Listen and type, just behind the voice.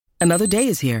Another day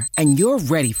is here, and you're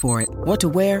ready for it. What to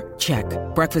wear? Check.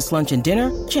 Breakfast, lunch, and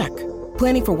dinner? Check.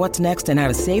 Planning for what's next and how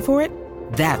to save for it?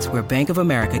 That's where Bank of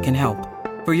America can help.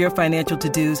 For your financial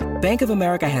to-dos, Bank of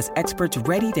America has experts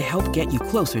ready to help get you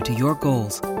closer to your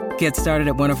goals. Get started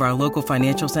at one of our local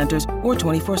financial centers or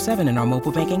 24/7 in our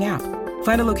mobile banking app.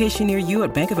 Find a location near you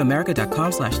at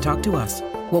bankofamerica.com/talktous.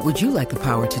 What would you like the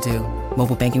power to do?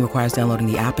 Mobile banking requires downloading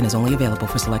the app and is only available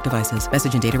for select devices.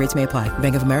 Message and data rates may apply.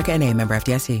 Bank of America N.A., member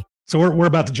FDIC. So we're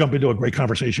about to jump into a great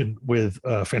conversation with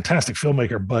a fantastic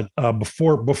filmmaker. But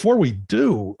before we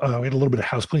do, we had a little bit of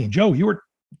house cleaning. Joe, you were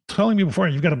telling me before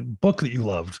you've got a book that you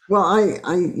loved. Well,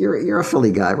 you're a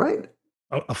Philly guy, right?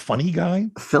 A funny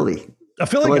guy? A Philly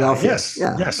guy. Yes,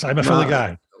 yeah. Yes, I'm a Philly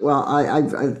guy. Well, I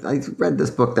read this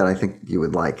book that I think you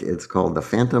would like. It's called The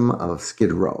Phantom of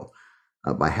Skid Row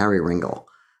by Harry Ringel.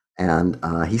 And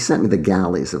he sent me the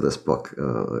galleys of this book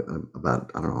about,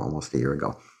 I don't know, almost a year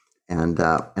ago. And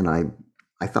I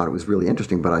thought it was really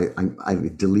interesting, but I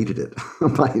deleted it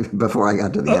before I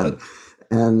got to the end.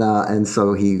 And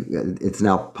so it's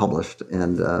now published,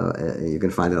 and you can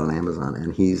find it on Amazon.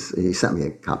 And he sent me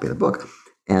a copy of the book,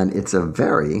 and it's a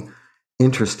very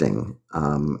interesting,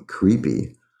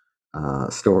 creepy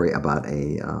story about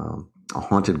a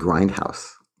haunted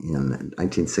grindhouse in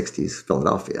 1960s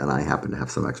Philadelphia, and I happen to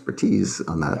have some expertise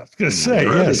on that. I was going to say,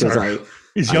 yes.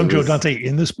 Is young Joe Dante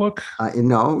in this book?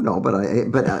 No,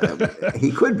 but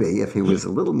he could be if he was a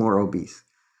little more obese.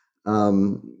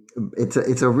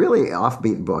 It's a really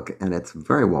offbeat book, and it's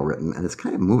very well written, and it's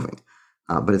kind of moving,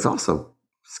 but it's also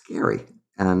scary.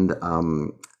 And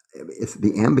it's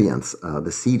the ambience,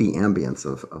 the seedy ambience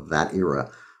of that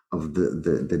era of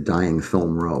the dying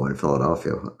film row in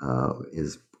Philadelphia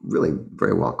is really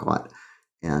very well caught.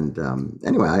 And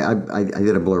anyway, I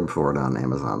did a blurb for it on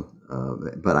Amazon,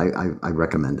 but I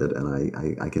recommend it,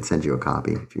 and I can send you a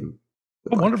copy if you.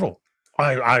 Oh, like. Wonderful!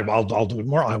 I'll do it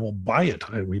more. I will buy it.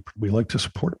 We like to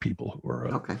support people who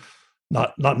are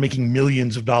not making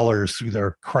millions of dollars through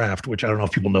their craft. Which I don't know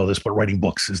if people know this, but writing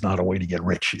books is not a way to get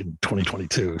rich in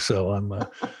 2022. So I'm a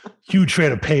huge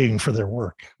fan of paying for their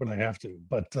work when I have to.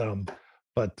 But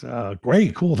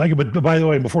great, cool, thank you. But by the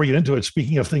way, before we get into it,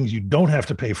 speaking of things you don't have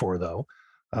to pay for, though,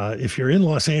 if you're in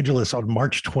Los Angeles on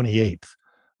March 28th,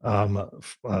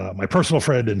 my personal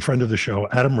friend and friend of the show,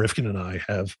 Adam Rifkin, and I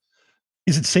have.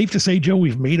 Is it safe to say, Joe,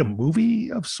 we've made a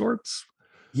movie of sorts?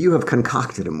 You have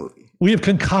concocted a movie. We have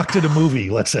concocted a movie,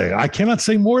 let's say. I cannot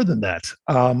say more than that.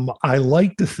 I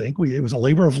like to think it was a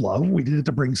labor of love. We did it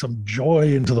to bring some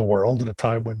joy into the world at a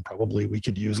time when probably we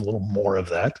could use a little more of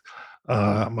that.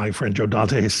 My friend Joe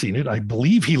Dante has seen it. I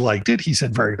believe he liked it. He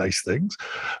said very nice things.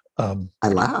 I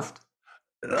laughed.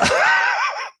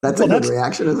 That's a good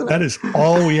reaction, isn't it? That is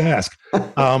all we ask.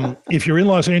 If you're in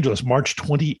Los Angeles, March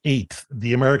 28th,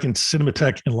 the American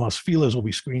Cinematheque in Los Feliz will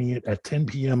be screening it at 10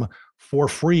 p.m. for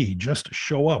free. Just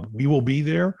show up. We will be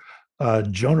there.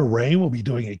 Jonah Ray will be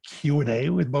doing a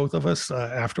Q&A with both of us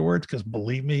afterwards, because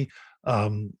believe me,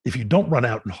 if you don't run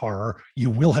out in horror, you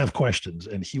will have questions,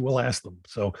 and he will ask them.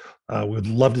 So we'd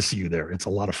love to see you there. It's a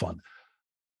lot of fun.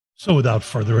 So without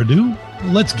further ado,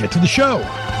 let's get to the show.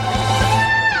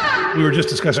 We were just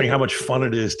discussing how much fun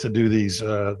it is to do these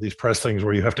press things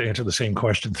where you have to answer the same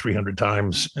question 300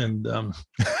 times. And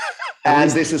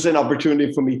this is an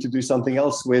opportunity for me to do something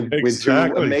else with two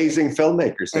amazing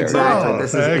filmmakers here. Exactly.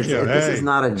 This is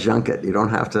not a junket. You don't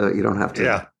have to.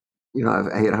 Yeah. You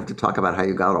have to talk about how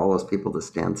you got all those people to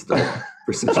stand still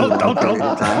for such a long period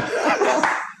of time.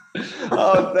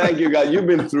 Oh, thank you, God. You've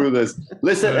been through this.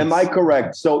 Listen, am I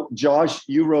correct? So, Josh,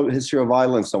 you wrote History of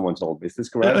Violence, someone told me. Is this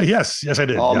correct? Yes, I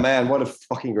did. Oh, man, what a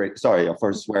fucking great... Sorry,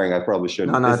 for swearing, I probably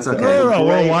shouldn't. No, it's okay. No,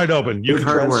 we're wide open. You've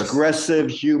heard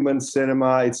transgressive human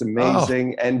cinema. It's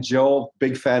amazing. Oh. And Joe,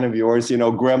 big fan of yours.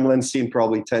 Gremlins seen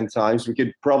probably 10 times. We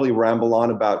could probably ramble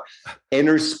on about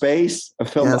Inner Space, a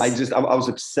film I was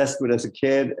obsessed with as a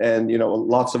kid, and,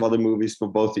 lots of other movies for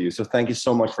both of you. So thank you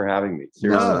so much for having me.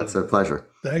 Seriously. No, it's a pleasure.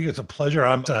 Thank you. It's a pleasure.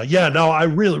 I'm I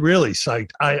really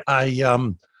psyched. I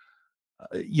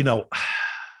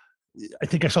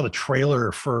think I saw the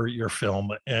trailer for your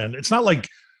film, and it's not like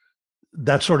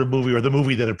that sort of movie or the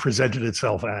movie that it presented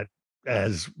itself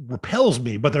as repels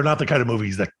me, but they're not the kind of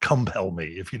movies that compel me,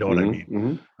 if you know what I mean.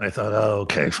 Mm-hmm. I thought,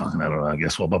 okay, fine, I don't know, I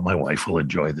guess, but my wife will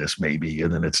enjoy this maybe.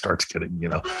 And then it starts getting,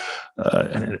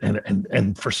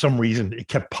 and for some reason it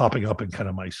kept popping up in kind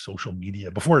of my social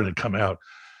media before it had come out.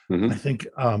 Mm-hmm. I think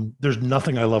there's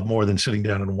nothing I love more than sitting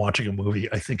down and watching a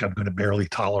movie I think I'm going to barely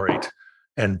tolerate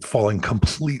and falling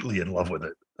completely in love with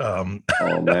it.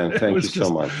 Oh man, thank you so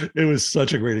much. It was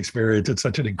such a great experience. It's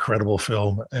such an incredible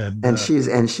film, and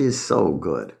she's so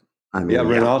good. I Yeah,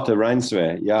 mean, Renate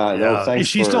Reinsve. Yeah, no, Is thanks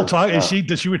she still for. talking?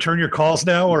 Does she return your calls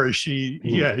now, or is she?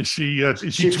 Yeah, is she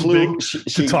too big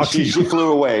to talk to you? She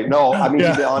flew away. No, I mean,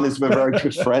 Yeah. to be honest, we're very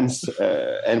good friends,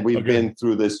 and we've been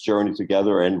through this journey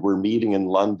together. And we're meeting in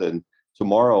London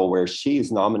tomorrow, where she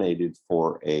is nominated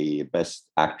for a Best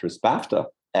Actress BAFTA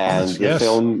and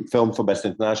the film for Best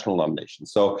International nomination.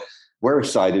 So we're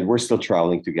excited. We're still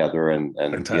traveling together, and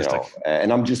Fantastic.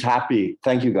 and I'm just happy.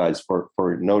 Thank you guys for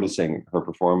noticing her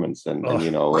performance, and how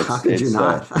could you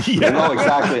not? No,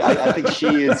 exactly. I think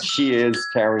she is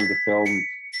carrying the film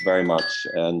very much,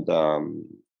 and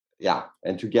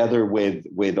and together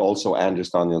with also Anders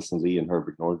Danielsen Lee and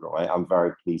Herbert Nordro, I'm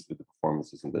very pleased with the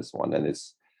performances in this one, and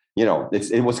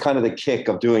it was kind of the kick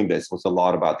of doing this was a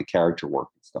lot about the character work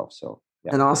and stuff. So.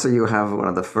 Yeah. And also, you have one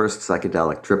of the first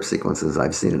psychedelic trip sequences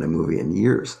I've seen in a movie in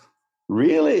years.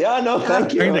 Really? Yeah, no,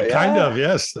 thank you. Kind of,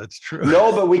 yes, that's true.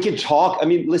 No, but we could talk. I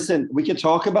mean, listen, we could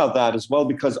talk about that as well,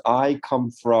 because I come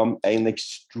from an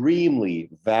extremely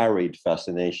varied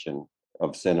fascination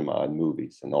of cinema and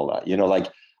movies and all that. Like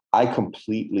I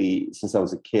completely, since I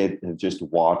was a kid, have just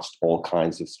watched all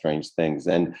kinds of strange things.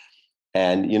 And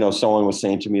someone was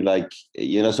saying to me, like,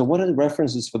 so what are the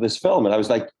references for this film? And I was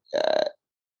like,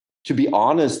 to be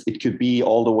honest, it could be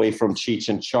all the way from Cheech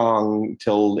and Chong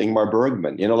till Ingmar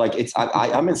Bergman. Like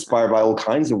I'm inspired by all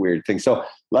kinds of weird things. So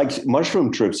like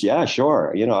mushroom trips, yeah,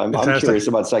 sure. I'm curious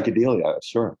about psychedelia,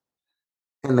 sure.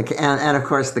 And and of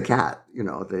course the cat.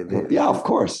 Yeah, of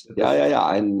course.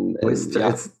 Yeah. And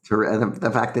the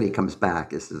fact that he comes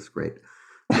back is just great.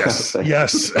 Yes.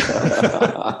 Yes.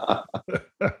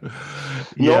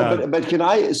 No, but can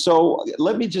I? So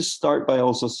let me just start by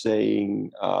also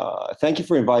saying thank you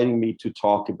for inviting me to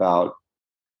talk about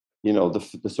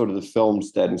the sort of the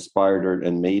films that inspired her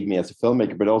and made me as a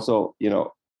filmmaker. But also,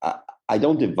 I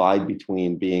don't divide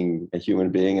between being a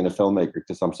human being and a filmmaker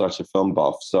because I'm such a film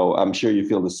buff. So I'm sure you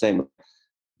feel the same.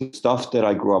 The stuff that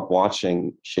I grew up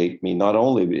watching shaped me not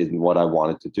only in what I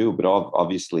wanted to do, but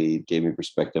obviously gave me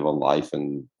perspective on life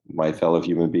and my fellow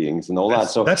human beings and all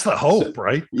that. So that's the hope,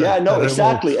 right? Yeah,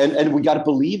 exactly. And we got to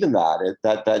believe in that.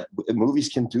 That movies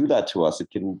can do that to us.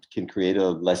 It can create a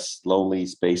less lonely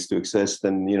space to exist,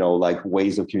 and like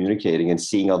ways of communicating and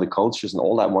seeing other cultures and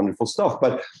all that wonderful stuff.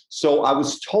 But so I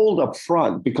was told up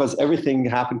front, because everything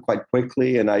happened quite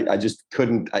quickly, and I just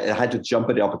couldn't. I had to jump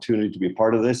at the opportunity to be a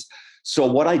part of this. So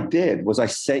what I did was I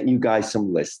sent you guys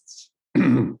some lists,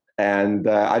 and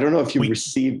I don't know if you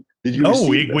received. Did you? No,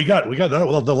 we got that.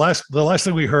 Well, the last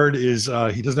thing we heard is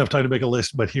he doesn't have time to make a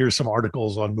list, but here's some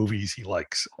articles on movies he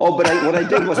likes. Oh, but what I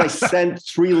did was I sent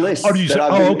 3 lists.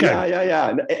 Oh, okay.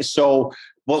 Yeah. So.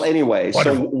 Well, anyway,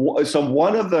 so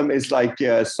one of them is like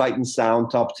Sight and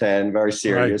Sound top 10, very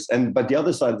serious. Right. But the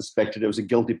other side of the spectrum, there was a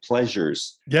Guilty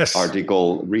Pleasures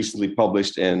article recently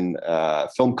published in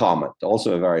Film Comment,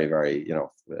 also a very, very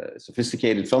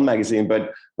sophisticated film magazine,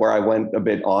 but where I went a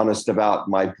bit honest about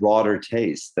my broader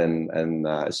taste. And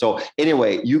so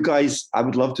anyway, you guys, I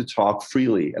would love to talk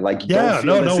freely. Like, don't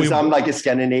feel I'm like a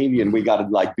Scandinavian. We got to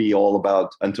like be all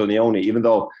about Antonioni, even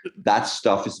though that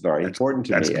stuff is very important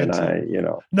to me. And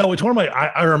No, it's one of my,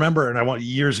 I remember, and I want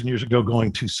years and years ago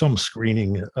going to some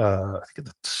screening, I think at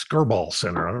the Skirball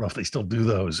Center. I don't know if they still do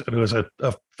those. And it was a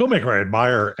filmmaker I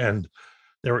admire, and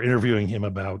they were interviewing him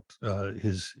about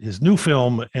his new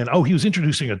film. And he was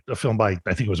introducing a film by,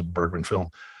 I think it was a Bergman film.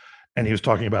 And he was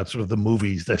talking about sort of the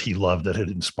movies that he loved that had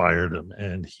inspired him.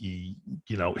 And he,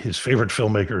 his favorite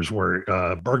filmmakers were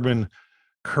Bergman,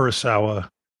 Kurosawa,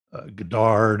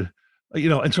 Godard,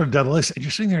 and sort of down the list. And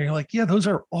you're sitting there and you're like, yeah, those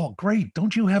are all great.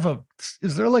 Don't you have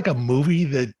is there like a movie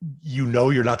that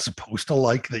you're not supposed to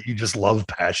like that you just love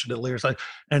passionately or something?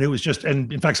 And it was just,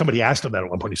 and in fact, somebody asked him that at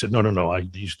one point. He said, no,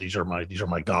 these are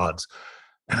my gods.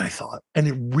 And I thought, and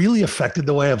it really affected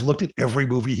the way I've looked at every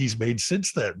movie he's made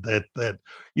since then, that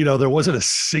there wasn't a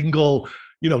single,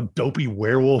 dopey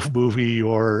werewolf movie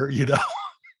or,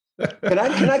 Can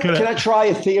I try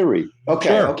a theory?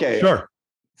 Okay. Sure.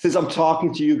 Since I'm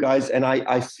talking to you guys, and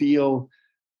I feel,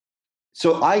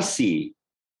 so I see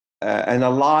an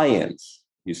alliance,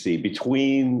 you see,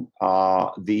 between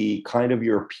the kind of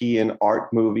European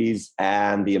art movies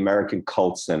and the American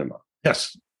cult cinema.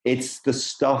 Yes. It's the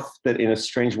stuff that, in a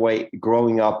strange way,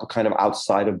 growing up kind of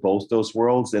outside of both those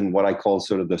worlds in what I call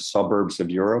sort of the suburbs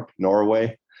of Europe,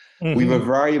 Norway. Mm-hmm. We were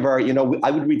very, very, I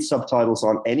would read subtitles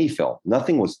on any film.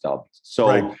 Nothing was dubbed.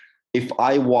 So if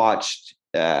I watched,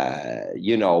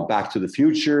 Back to the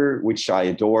Future, which I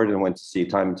adored and went to see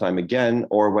time and time again,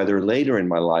 or whether later in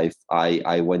my life,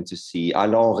 I went to see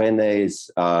Alain René's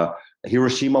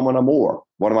Hiroshima Mon Amour,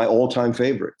 one of my all-time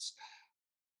favorites.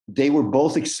 they were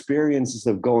both experiences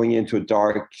of going into a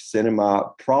dark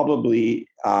cinema, probably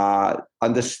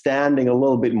understanding a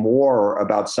little bit more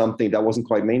about something that wasn't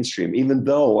quite mainstream. Even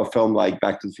though a film like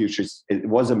Back to the Future, it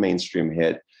was a mainstream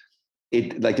hit,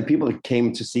 it, like, the people that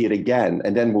came to see it again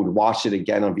and then would watch it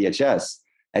again on VHS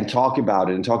and talk about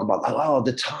it and talk about, oh,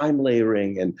 the time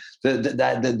layering and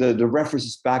the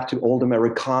references back to old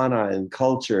Americana and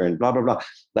culture and blah blah blah.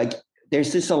 Like,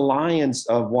 there's this alliance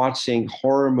of watching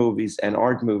horror movies and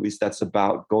art movies that's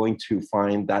about going to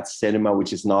find that cinema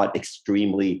which is not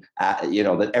extremely,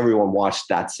 that everyone watched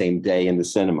that same day in the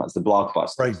cinemas, the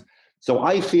blockbusters. Right. So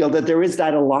I feel that there is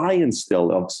that alliance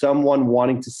still of someone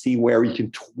wanting to see where you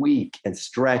can tweak and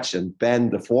stretch and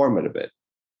bend the format a bit.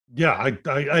 Yeah,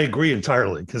 I agree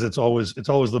entirely, because it's always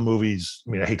the movies.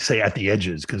 I mean, I hate to say at the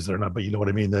edges because they're not, but you know what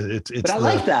I mean. But I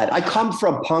like that. I come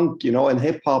from punk, and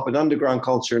hip hop and underground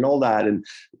culture and all that, and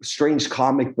strange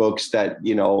comic books that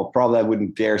probably I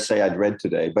wouldn't dare say I'd read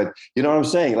today. But you know what I'm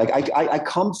saying? Like I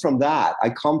come from that. I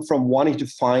come from wanting to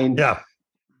find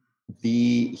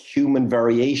the human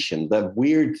variation, the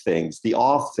weird things, the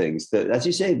off things, as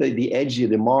you say, the edgy,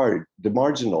 the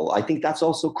marginal. I think that's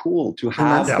also cool to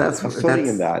have a footing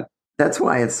in that. That's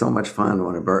why it's so much fun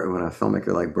when a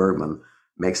filmmaker like Bergman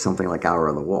makes something like Hour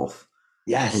of the Wolf.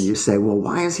 Yes. And you say, well,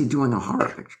 why is he doing a horror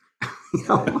picture?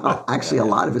 Well, actually, a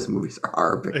lot of his movies are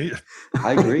horror pictures.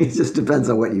 I agree. It just depends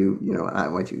on what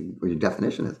what your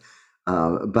definition is.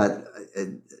 But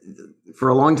for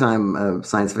a long time,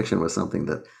 science fiction was something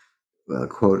that,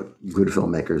 quote, good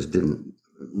filmmakers didn't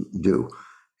do.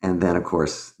 And then, of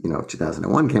course,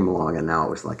 2001 came along, and now it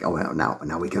was like, oh,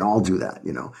 now we can all do that,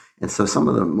 And so some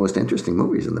of the most interesting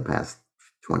movies in the past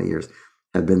 20 years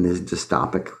have been these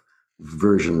dystopic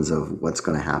versions of what's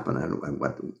going to happen and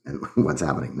what's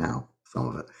happening now, some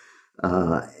of it.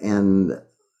 And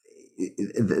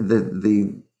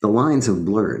the lines have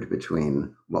blurred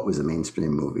between what was a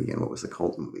mainstream movie and what was a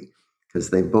cult movie, because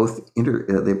they both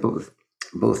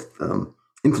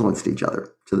influenced each other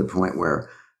to the point where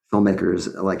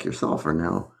filmmakers like yourself are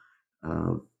now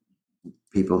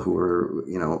people who are,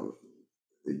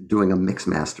 doing a mix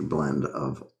master blend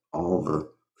of all the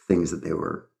things that they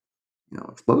were,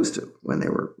 exposed to when they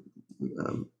were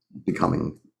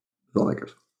becoming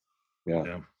filmmakers.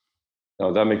 Yeah.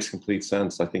 No, that makes complete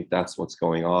sense. I think that's what's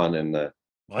going on. And there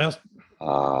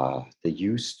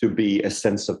used to be a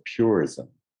sense of purism.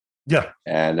 Yeah.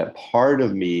 And a part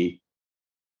of me,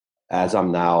 as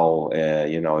I'm now,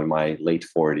 in my late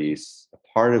 40s, a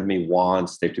part of me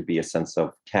wants there to be a sense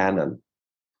of canon.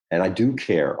 And I do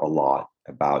care a lot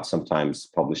about sometimes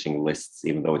publishing lists,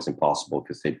 even though it's impossible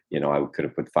because I could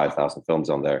have put 5,000 films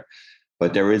on there.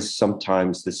 But there is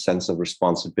sometimes this sense of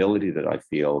responsibility that I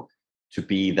feel to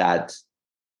be that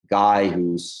guy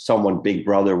who's someone Big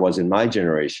Brother was in my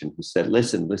generation, who said,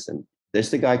 listen,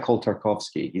 there's the guy called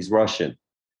Tarkovsky. He's Russian.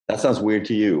 That sounds weird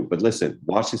to you, but listen,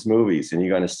 watch his movies and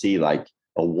you're going to see like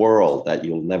a world that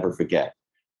you'll never forget,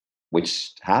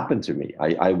 which happened to me.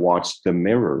 I watched The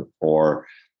Mirror or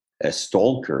a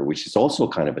Stalker, which is also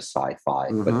kind of a sci-fi,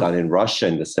 but done in Russia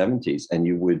in the 70s. And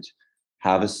you would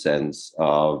have a sense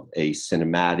of a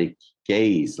cinematic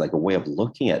gaze, like a way of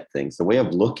looking at things, a way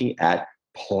of looking at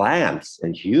plants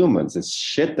and humans. It's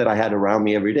shit that I had around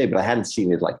me every day, but I hadn't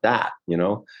seen it like that,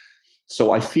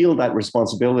 So I feel that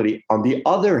responsibility. On the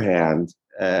other hand,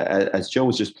 as Joe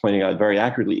was just pointing out very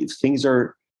accurately, things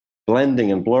are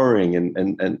blending and blurring.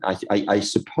 And I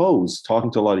suppose,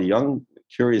 talking to a lot of young,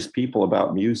 curious people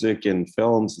about music and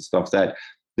films and stuff, that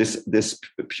this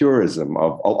purism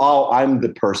of, I'm the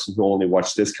person who only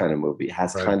watched this kind of movie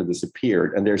has kind of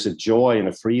disappeared. And there's a joy and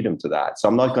a freedom to that. So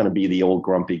I'm not going to be the old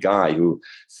grumpy guy who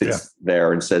sits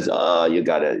there and says, you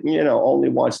got to, only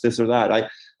watch this or that.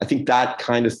 I think that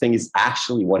kind of thing is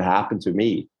actually what happened to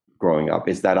me growing up,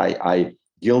 is that I,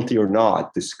 guilty or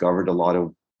not, discovered a lot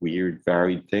of weird,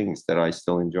 varied things that I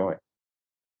still enjoy.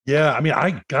 Yeah, I mean,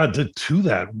 I got to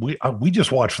that. We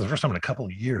just watched for the first time in a couple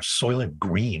of years Soylent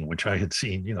Green, which I had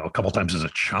seen, a couple of times as a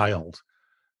child.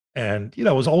 And, it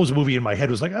was always a movie in my head.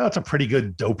 It was like, it's a pretty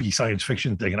good dopey science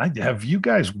fiction thing. And have you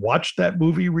guys watched that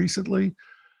movie recently?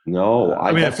 No,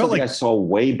 I felt like I saw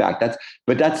way back.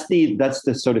 That's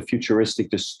the sort of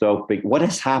futuristic dystopic. What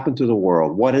has happened to the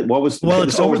world? What was? Well,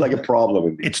 it's always like a problem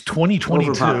in these. It's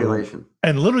 2022,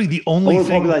 and literally the only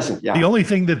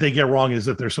thing that they get wrong is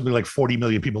that there's something like 40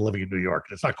 million people living in New York.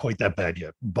 It's not quite that bad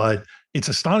yet, but it's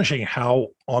astonishing how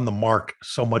on the mark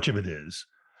so much of it is.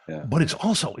 Yeah. But it's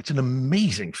an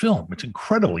amazing film. It's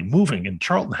incredibly moving, and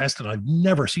Charlton Heston, I've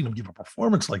never seen him give a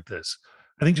performance like this.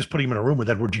 I think just putting him in a room with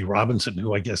Edward G. Robinson,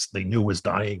 who I guess they knew was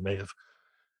dying, may have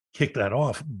kick that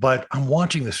off. But I'm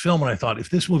watching this film and I thought, if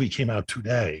this movie came out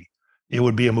today, it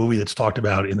would be a movie that's talked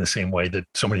about in the same way that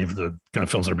so many of the kind of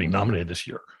films that are being nominated this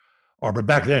year are. But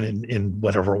back then, in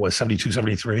whatever it was, 72,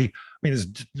 73, I mean,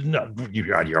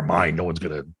 you're out of your mind. No one's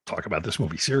going to talk about this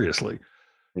movie seriously.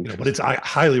 But I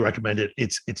highly recommend it.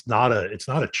 It's not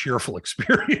a cheerful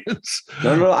experience.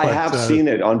 No, I have seen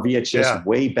it on VHS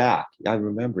way back. I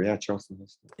remember, Charleston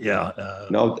Heston. Yeah.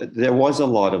 No, there was a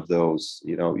lot of those.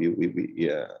 No,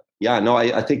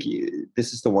 I think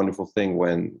this is the wonderful thing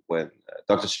when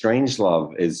Dr.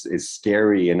 Strangelove is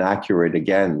scary and accurate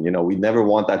again. We never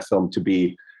want that film to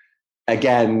be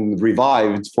again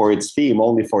revived for its theme,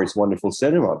 only for its wonderful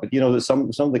cinema. But there's some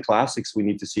of the classics we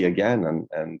need to see again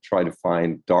and try to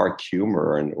find dark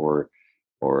humor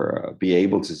or be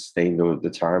able to sustain the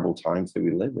terrible times that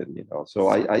we live in. So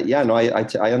I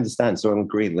understand. So I'm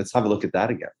agreeing. Let's have a look at that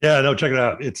again. Yeah, no, check it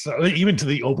out. It's even to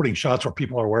the opening shots where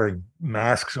people are wearing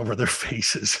masks over their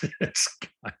faces. It's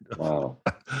kind of wow.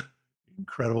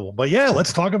 Incredible. But yeah,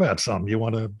 let's talk about some. You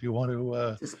want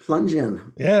to just plunge in.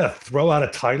 Yeah, throw out a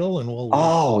title and we'll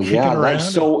kick it around. I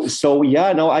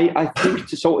think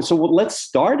so let's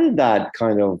start in that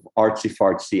kind of artsy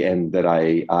fartsy end that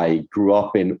I grew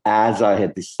up in as I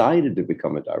had decided to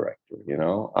become a director.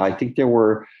 I think there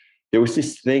was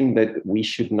this thing that we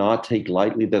should not take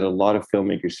lightly, that a lot of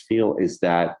filmmakers feel, is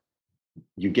that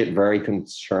you get very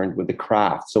concerned with the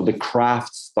craft. So the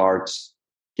craft starts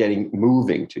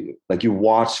moving to you. Like you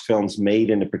watch films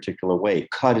made in a particular way,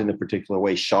 cut in a particular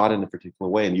way, shot in a particular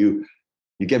way, and you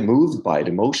get moved by it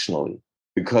emotionally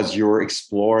because you're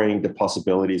exploring the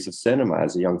possibilities of cinema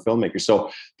as a young filmmaker.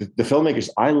 So the filmmakers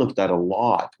I looked at a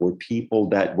lot were people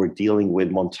that were dealing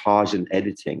with montage and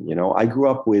editing. I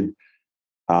grew up with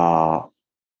a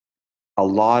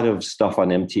lot of stuff on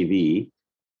MTV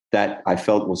that I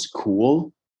felt was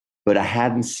cool, but I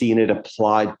hadn't seen it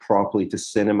applied properly to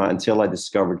cinema until I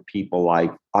discovered people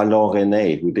like Alain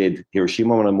Resnais, who did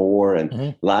Hiroshima Mon Amour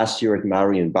and Last Year at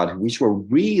Marienbad, which were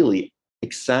really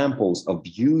examples of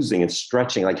using and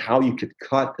stretching, like how you could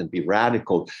cut and be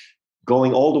radical,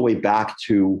 going all the way back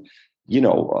to,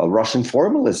 Russian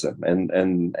formalism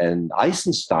and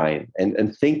Eisenstein,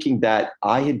 and thinking that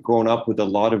I had grown up with a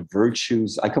lot of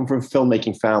virtues. I come from a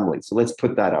filmmaking family, so let's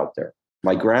put that out there.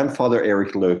 My grandfather,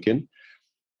 Eric Löken,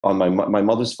 on my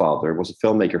mother's father, was a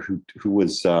filmmaker who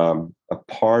was a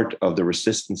part of the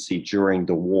resistance during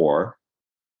the war,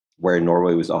 where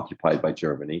Norway was occupied by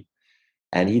Germany,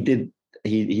 and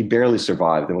he barely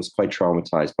survived and was quite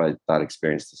traumatized by that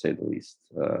experience, to say the least.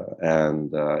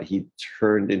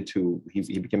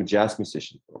 He became a jazz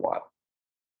musician for a while.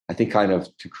 I think kind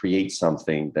of to create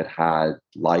something that had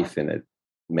life in it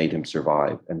made him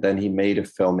survive. And then he made a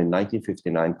film in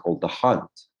 1959 called The Hunt,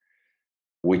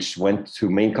 which went to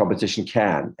main competition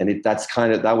Cannes. And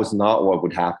that was not what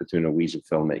would happen to a Norwegian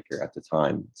filmmaker at the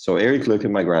time. So Eric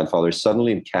Löken, my grandfather, is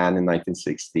suddenly in Cannes in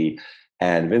 1960,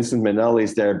 and Vincent Minnelli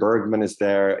is there, Bergman is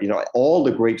there, all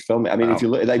the great filmmakers. I mean, if you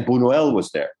look, like Buñuel was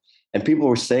there. And people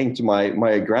were saying to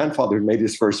my grandfather, who made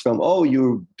his first film, "Oh,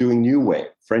 you're doing New Wave,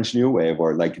 French New Wave,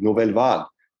 or like Nouvelle Vague."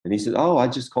 And he said, "Oh, I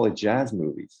just call it jazz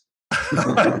movies."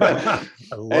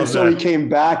 And so he came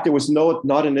back. There was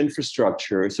not an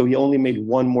infrastructure. So he only made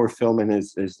one more film in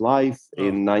his life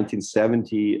in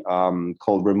 1970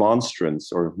 called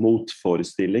Remonstrance, or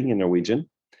Motforestilling in Norwegian.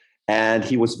 And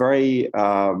he was very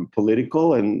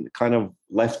political and kind of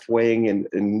left-wing.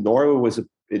 And Norway was,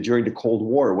 during the Cold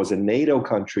War, was a NATO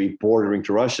country bordering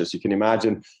to Russia. So you can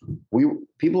imagine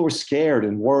people were scared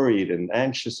and worried and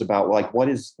anxious about what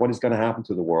is going to happen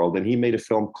to the world. And he made a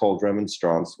film called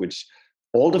Remonstrance, which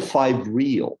all the 5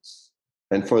 reels.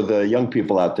 And for the young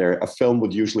people out there, a film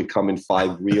would usually come in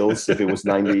 5 reels if it was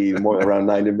around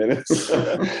 90 minutes.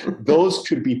 Those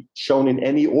could be shown in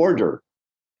any order.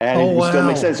 And it would still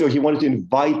make sense. So he wanted to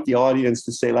invite the audience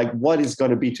to say, what is going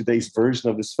to be today's version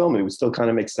of this film? And it would still kind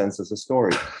of make sense as a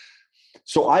story.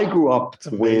 So I grew up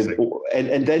with,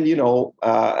 and then,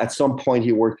 at some point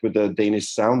he worked with a Danish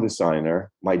sound designer,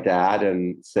 my dad,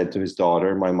 and said to his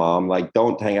daughter, my mom,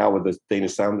 don't hang out with the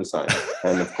Danish sound designer.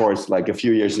 And of course, a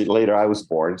few years later, I was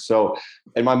born. So,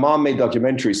 and my mom made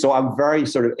documentaries. So I'm very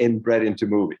sort of inbred into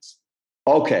movies.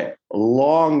 Okay,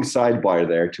 long sidebar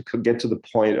there to get to the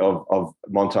point of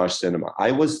montage cinema.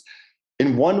 I was,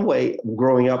 in one way,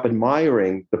 growing up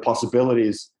admiring the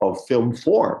possibilities of film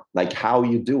form, like how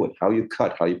you do it, how you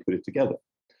cut, how you put it together.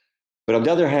 But on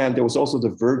the other hand, there was also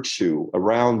the virtue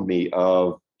around me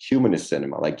of humanist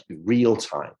cinema, like real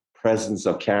time, presence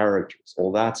of characters,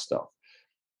 all that stuff.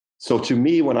 So to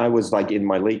me, when I was in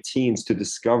my late teens, to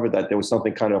discover that there was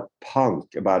something kind of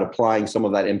punk about applying some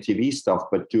of that MTV stuff,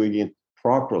 but doing it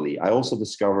properly. I also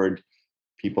discovered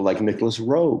people like Nicholas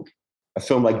Roeg. A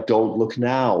film like Don't Look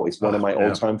Now is one of my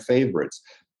all-time favorites,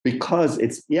 because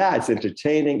it's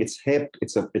entertaining, it's hip,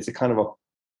 it's a kind of a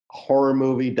horror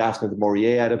movie, Daphne du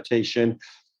Maurier adaptation,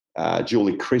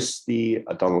 Julie Christie,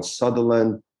 Donald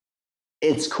Sutherland.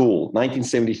 It's cool.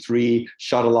 1973,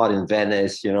 shot a lot in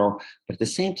Venice, but at the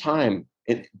same time,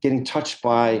 getting touched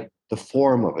by the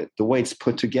form of it, the way it's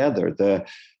put together,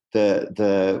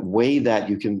 the way that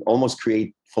you can almost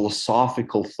create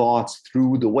philosophical thoughts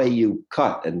through the way you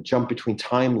cut and jump between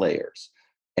time layers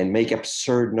and make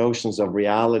absurd notions of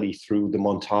reality through the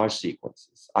montage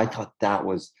sequences. I thought that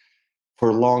was, for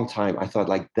a long time, I thought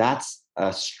like that's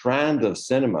a strand of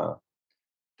cinema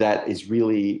that is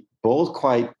really both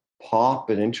quite pop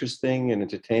and interesting and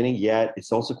entertaining, yet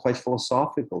it's also quite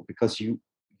philosophical, because you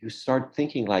start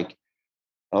thinking like,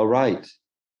 all right,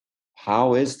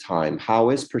 how is time? How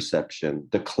is perception?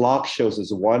 The clock shows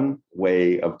us one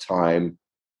way of time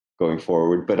going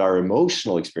forward, but our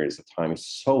emotional experience of time is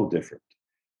so different.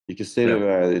 You can sit in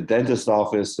a dentist's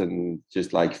office and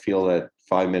just like feel that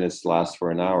 5 minutes lasts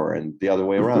for an hour, and the other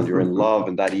way around. You're in love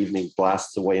and that evening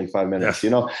blasts away in 5 minutes,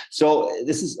 So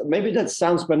this is, maybe that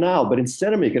sounds banal, but in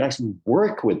cinema you can actually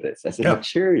work with this as a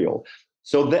material.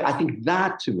 So I think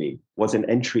that to me was an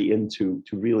entry into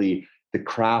really the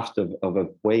craft of a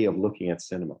way of looking at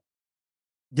cinema.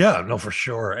 Yeah, no, for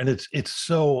sure. And it's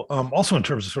so also in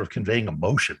terms of sort of conveying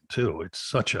emotion too. It's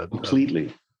such a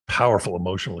completely powerful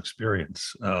emotional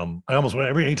experience. I almost,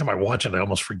 every time I watch it, I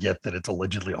almost forget that it's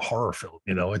allegedly a horror film.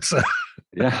 It's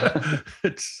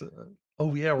it's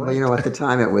oh yeah, right. Well, at the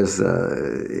time it was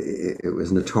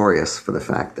notorious for the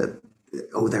fact that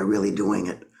they're really doing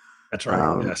it. That's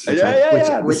right. Yes.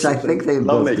 Which I think they've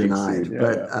both denied,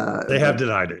 but they have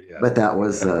denied it. Yeah. But that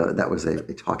was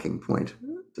a talking point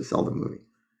to sell the movie.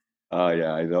 Oh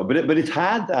yeah, I know. But it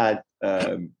had that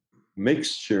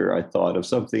mixture, I thought, of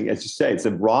something, as you say, it's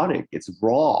erotic, it's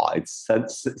raw, it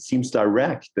seems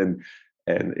direct, and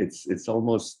it's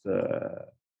almost like,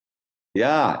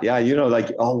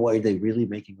 oh, why are they really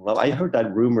making love? I heard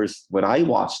that rumors when I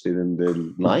watched it in the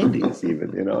 90s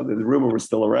even, the rumor was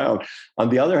still around. On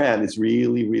the other hand, it's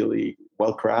really, really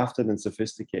well crafted and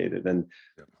sophisticated. And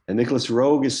Nicholas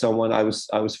Roeg is someone I was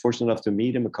fortunate enough to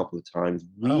meet him a couple of times.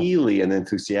 Really an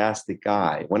enthusiastic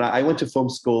guy. When I went to film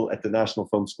school at the National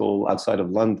Film School outside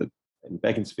of London in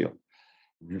Beaconsfield,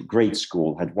 great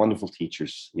school, had wonderful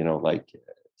teachers, like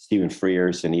Stephen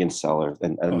Frears and Ian Sellers,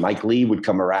 and Mike Lee would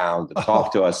come around and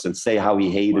talk to us and say how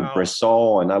he hated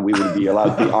Bresson, and we would be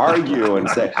allowed to argue and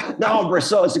say, no,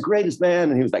 Bresson is the greatest man,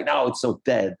 and he was like, no, it's so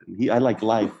dead. And I like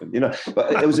life, and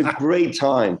But it was a great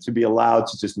time to be allowed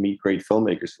to just meet great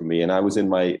filmmakers for me, and I was in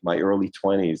my early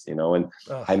 20s, and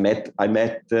I met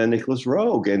Nicholas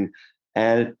Roeg,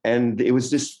 and it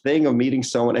was this thing of meeting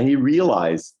someone, and he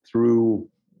realized through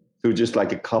just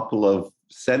like a couple of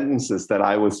sentences that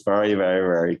I was very, very,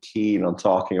 very keen on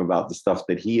talking about the stuff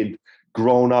that he had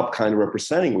grown up kind of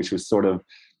representing, which was sort of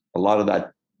a lot of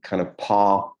that kind of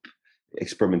pop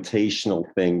experimentational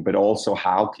thing, but also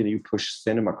how can you push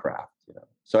cinema craft?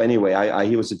 So anyway,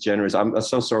 he was a generous. I'm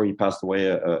so sorry he passed away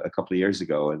a couple of years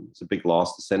ago, and it's a big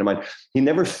loss to cinema. He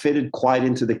never fitted quite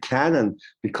into the canon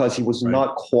because he was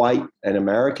not quite an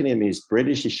American. I mean, he's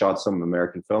British. He shot some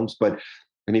American films,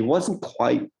 and he wasn't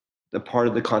quite a part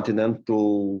of the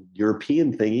continental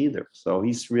European thing either. So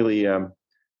he's really,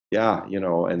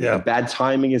 Bad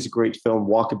Timing is a great film.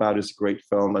 Walkabout is a great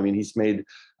film. I mean, he's made,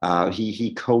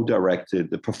 he co-directed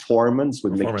The Performance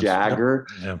with Mick Jagger,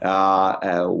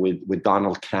 with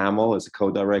Donald Cammell as a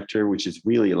co-director, which is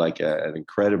really like an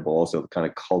incredible, also kind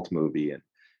of cult movie. And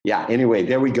anyway,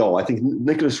 there we go. I think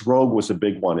Nicholas Roeg was a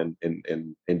big one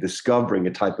in discovering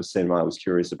a type of cinema I was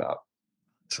curious about.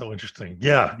 So interesting.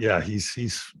 Yeah.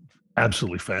 He's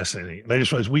absolutely fascinating. And I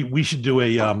just realized we should do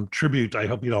a tribute, I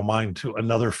hope you don't mind, to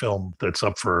another film that's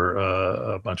up for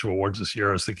a bunch of awards this year.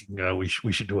 I was thinking we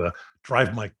should do a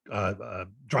Drive My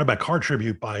Car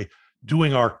tribute by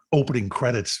doing our opening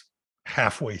credits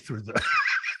halfway through the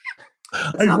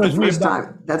That's not the first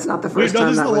time. That's not the first time.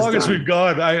 This is the longest we've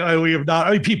gone. We have not.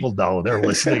 I mean, people know they're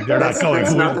listening. They're not going.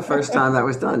 That's not the first time that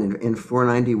was done. In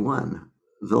 491,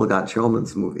 Vilgot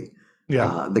Chilman's movie.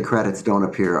 Yeah. The credits don't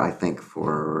appear, I think,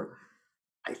 for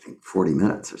 40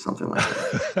 minutes or something like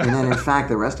that. And then, in fact,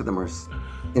 the rest of them are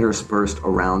interspersed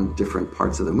around different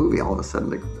parts of the movie. All of a sudden,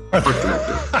 the art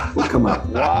director will come up.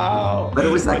 Wow. But it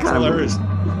was that kind of movie.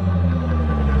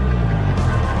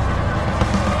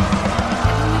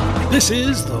 This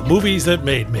is The Movies That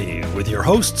Made Me with your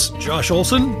hosts, Josh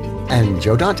Olson and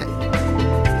Joe Dante.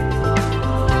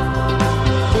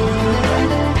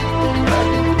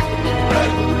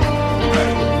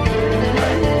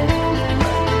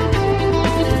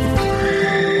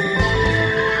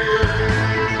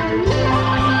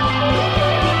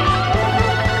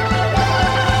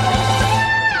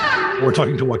 We're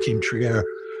talking to Joachim Trier,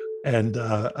 and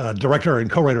director and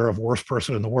co-writer of Worst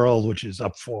Person in the World, which is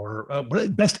up for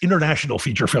Best International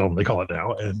Feature Film, they call it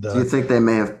now. And do you think they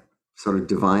may have sort of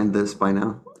divined this by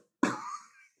now?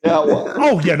 Yeah. Well,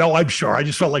 oh yeah, no, I'm sure. I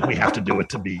just felt like we have to do it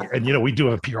to be, and we do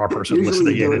have a PR person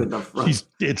listening in, and she's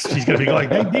going to be going,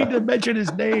 they need to mention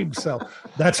his name. So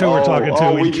that's who we're talking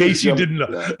to. In case you didn't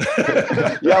know,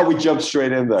 yeah, we jumped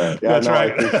straight in there. Yeah, that's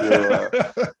right.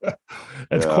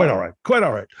 That's quite all right. Quite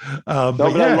all right. But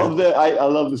I love I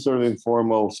love the sort of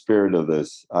informal spirit of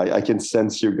this. I can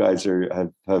sense you guys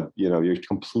have you're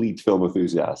complete film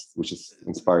enthusiasts, which is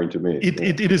inspiring to me.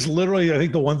 It is literally, I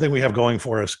think the one thing we have going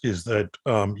for us is that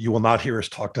you will not hear us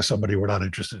talk to somebody we're not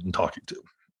interested in talking to.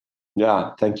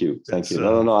 Yeah, thank you.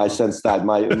 No. I sense that.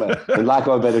 My in lack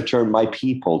of a better term, my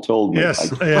people told me.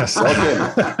 Yes.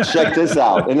 Okay, check this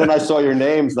out. And then I saw your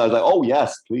names, and I was like, oh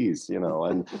yes, please.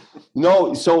 And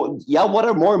no. So yeah, what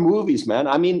are more movies, man?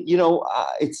 I mean,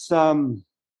 it's.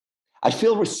 I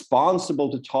feel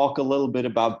responsible to talk a little bit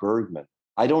about Bergman.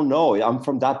 I don't know. I'm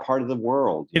from that part of the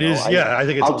world. I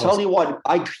think it's. I'll tell you what.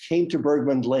 I came to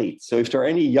Bergman late. So if there are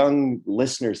any young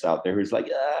listeners out there who's like,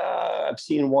 I've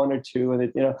seen one or two,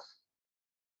 and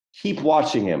keep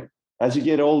watching him. As you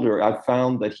get older, I've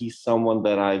found that he's someone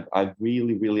that I've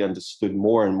really, really understood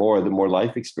more and more the more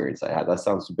life experience I had. That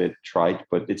sounds a bit trite,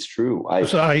 but it's true. I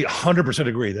 100%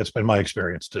 agree. That's been my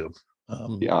experience too.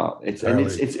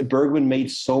 It's Bergman made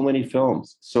so many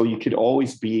films, so you could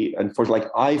always be, and for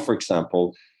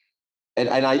example, and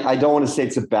I don't want to say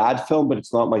it's a bad film, but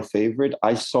it's not my favorite.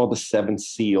 I saw The Seventh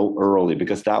Seal early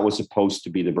because that was supposed to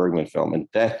be the Bergman film,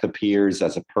 and Death appears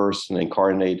as a person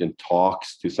incarnate and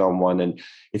talks to someone, and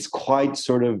it's quite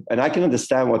sort of, and I can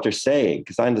understand what they're saying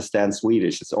because I understand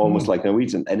Swedish. It's almost like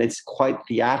Norwegian, and it's quite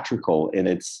theatrical in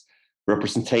its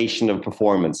representation of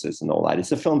performances and all that.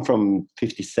 It's a film from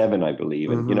 1957, I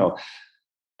believe, and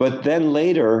but then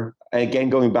later, again,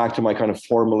 going back to my kind of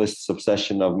formalist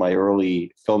obsession of my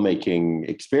early filmmaking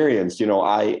experience,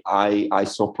 I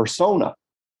saw Persona,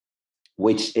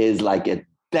 which is like a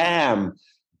damn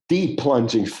deep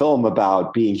plunging film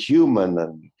about being human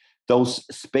and those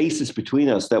spaces between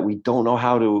us that we don't know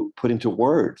how to put into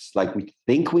words. Like we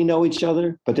think we know each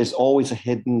other, but there's always a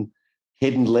hidden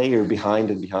layer behind.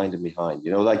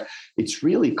 Like it's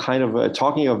really kind of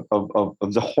talking of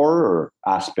the horror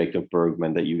aspect of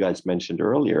Bergman that you guys mentioned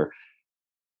earlier.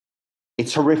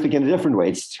 It's horrific in a different way.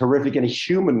 It's horrific in a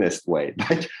humanist way.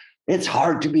 Like it's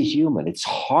hard to be human. It's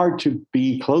hard to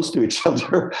be close to each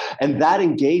other. And that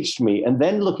engaged me. And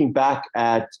then looking back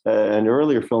at an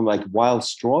earlier film like Wild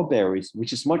Strawberries,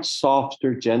 which is much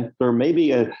softer, gentler,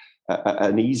 maybe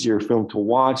an easier film to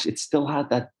watch. It still had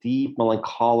that deep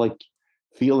melancholic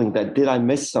feeling that did I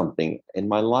miss something in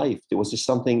my life? There was just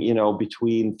something,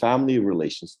 between family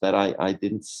relations that I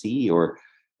didn't see,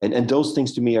 and those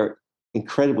things to me are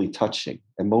incredibly touching,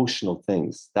 emotional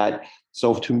things.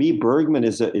 So to me, Bergman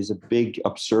is a big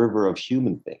observer of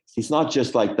human things. He's not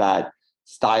just like that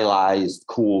stylized,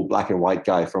 cool black and white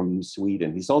guy from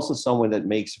Sweden. He's also someone that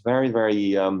makes very,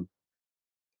 very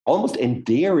almost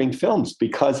endearing films,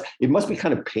 because it must be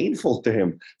kind of painful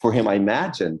for him, I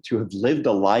imagine, to have lived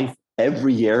a life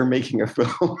every year making a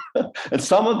film, and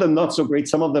some of them not so great,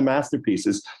 some of them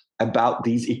masterpieces about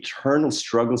these eternal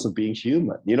struggles of being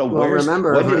human.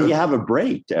 When did he have a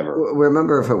break ever?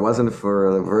 Remember, if it wasn't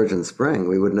for the Virgin Spring,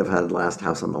 we wouldn't have had Last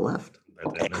House on the Left.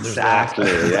 Exactly.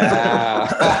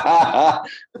 Yeah.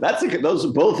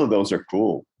 Both of those are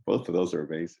cool. Both of those are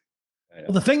amazing. Yeah.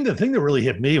 Well, the thing that really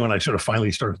hit me when I sort of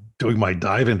finally started doing my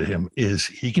dive into him is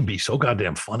he can be so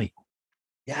goddamn funny.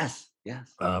 Yes.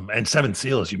 And Seventh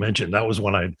Seal, as you mentioned, that was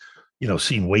one I'd,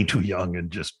 seen way too young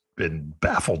and just been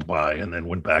baffled by, and then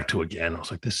went back to again. I was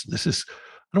like, this is, I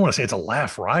don't want to say it's a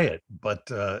laugh riot, but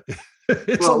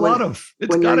it's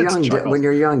when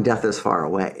you're young, death is far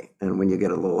away. And when you get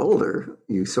a little older,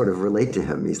 you sort of relate to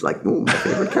him. He's like, my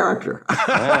favorite character.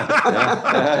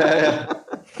 Yeah.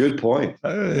 Good point.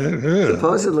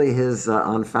 Supposedly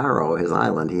on Faro, his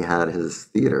island, he had his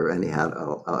theater and he had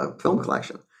a film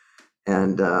collection.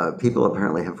 And people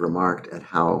apparently have remarked at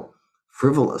how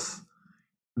frivolous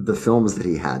the films that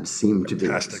he had seemed to be.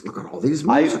 Just look at all these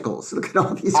musicals. Look at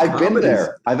all these comedies. Been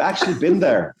there. I've actually been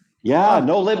there.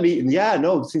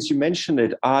 Since you mentioned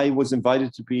it, I was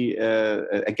invited to be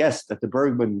a guest at the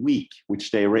Bergman Week, which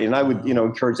they ran. And I would,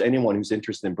 encourage anyone who's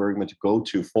interested in Bergman to go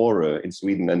to Fårö in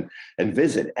Sweden and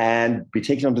visit and be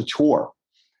taken on the tour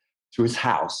to his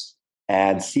house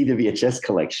and see the VHS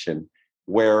collection,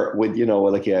 where with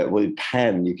a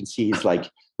pen, you can see he's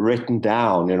like written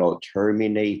down,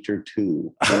 Terminator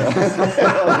 2.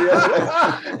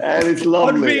 And it's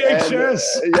lovely. On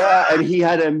VHS. And he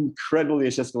had incredible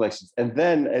VHS collections. And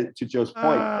then, to Joe's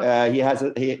point,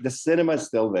 the cinema is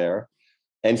still there.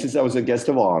 And since I was a guest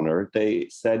of honor, they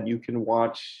said you can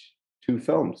watch 2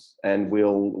 films, and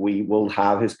we will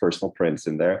have his personal prints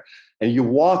in there. And you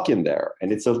walk in there,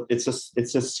 and it's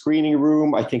a screening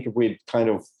room. I think we had kind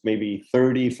of maybe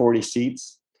 30, 40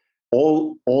 seats,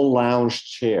 all lounge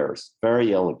chairs,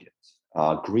 very elegant,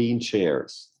 green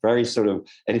chairs, very sort of,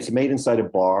 and it's made inside a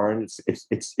barn.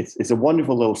 It's a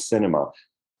wonderful little cinema.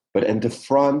 But in the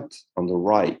front, on the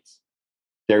right,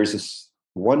 there's this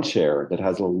one chair that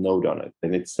has a little note on it,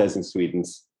 and it says in Sweden,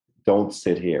 "Don't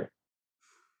sit here."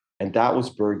 And that was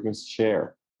Bergman's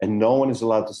chair, and no one is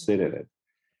allowed to sit in it.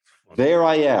 There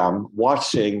I am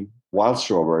watching Wild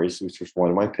Strawberries, which was one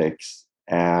of my picks,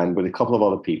 and with a couple of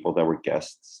other people that were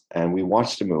guests, and we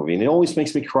watched the movie, and it always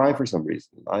makes me cry for some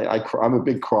reason. I'm a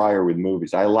big crier with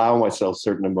movies. I allow myself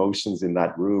certain emotions in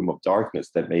that room of darkness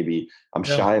that maybe I'm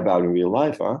shy about in real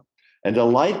life, And the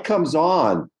light comes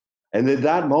on, and at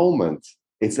that moment,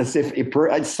 it's as if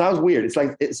it sounds weird. It's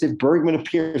like as if Bergman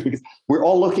appears, because we're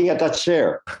all looking at that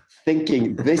chair,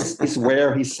 thinking this is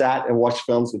where he sat and watched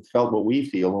films and felt what we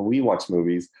feel when we watch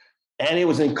movies. And it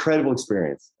was an incredible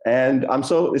experience. And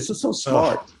it's just so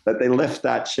smart that they left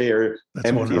that chair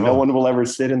empty. Wonderful. No one will ever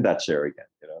sit in that chair again.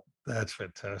 That's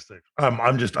fantastic.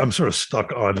 I'm sort of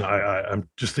stuck on. I'm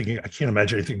just thinking. I can't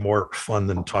imagine anything more fun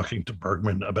than talking to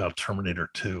Bergman about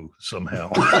Terminator 2 somehow.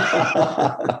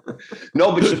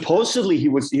 No, but supposedly he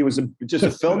was just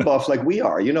a film buff like we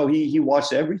are. He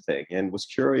watched everything and was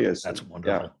curious. That's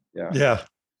wonderful. Yeah.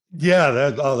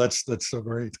 That's so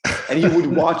great. And he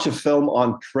would watch a film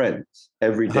on print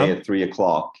every day at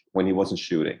 3:00 when he wasn't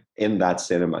shooting in that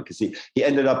cinema, because he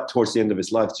ended up towards the end of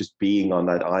his life just being on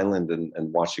that island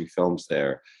and watching films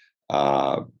there,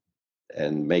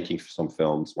 and making some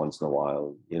films once in a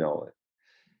while,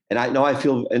 And I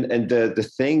feel, and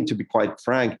the thing, to be quite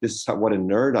frank, this is what a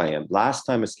nerd I am. Last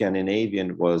time a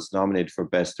Scandinavian was nominated for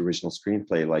Best Original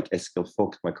Screenplay, like Eskil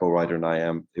Vogt, my co-writer,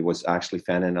 and it was actually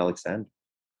Fanny and Alexander.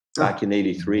 Back in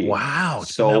 '83. Wow.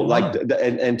 So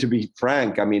and to be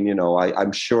frank, I mean,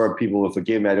 I'm sure people will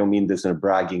forgive me. I don't mean this in a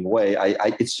bragging way.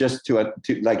 It's just to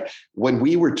like, when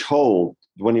we were told,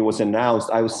 when it was announced,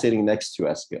 I was sitting next to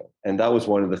Eskil. And that was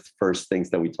one of the first things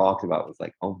that we talked about, was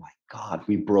like, oh my God,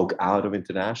 we broke out of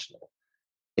international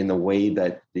in a way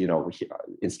that,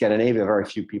 in Scandinavia, very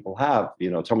few people have.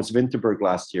 Thomas Vinterberg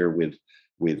last year with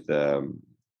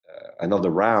Another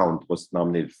Round was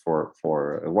nominated for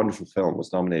a wonderful film,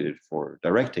 was nominated for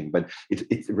directing, but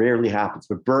it rarely happens.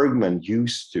 But Bergman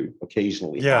used to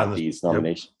occasionally have these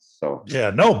nominations. So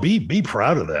be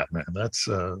proud of that, man. That's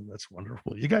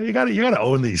wonderful. You got to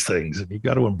own these things, and you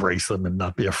got to embrace them and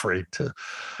not be afraid to.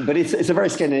 But it's a very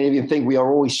Scandinavian thing. We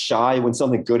are always shy when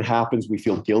something good happens. We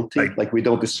feel guilty, like we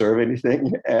don't deserve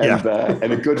anything. And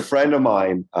and a good friend of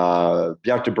mine,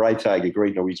 Bjarte Breitag, a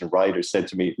great Norwegian writer, said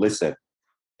to me, "Listen,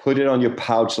 put it on your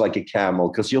pouch like a camel,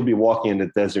 because you'll be walking in the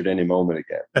desert any moment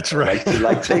again." That's right.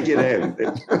 Like take it in.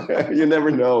 You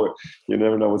never know. You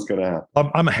never know what's going to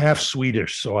happen. I'm half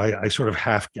Swedish, so I sort of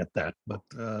half get that. But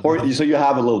so you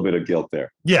have a little bit of guilt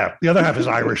there. Yeah, the other half is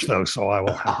Irish, though, so I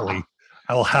will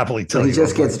happily tell you. He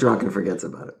just gets drunk and forgets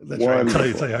about it. That's right. Tell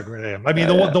you how great I am. I mean,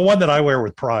 the one that I wear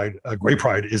with pride, great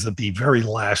pride, is that the very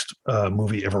last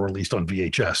movie ever released on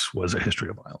VHS was A History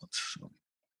of Violence. So.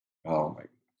 Oh my.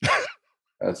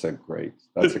 That's a great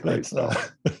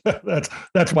stuff.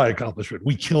 That's my accomplishment.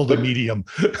 We killed a medium.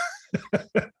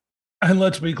 And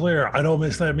let's be clear, I don't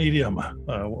miss that medium.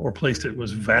 What replaced it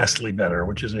was vastly better,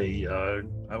 which is I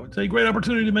would say, great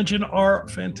opportunity to mention our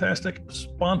fantastic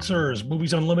sponsors,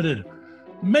 Movies Unlimited.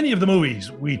 Many of the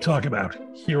movies we talk about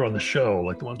here on the show,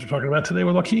 like the ones we're talking about today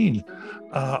with Joachim,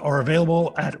 are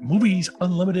available at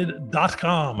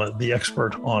moviesunlimited.com, the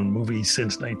expert on movies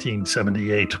since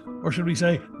 1978. Or should we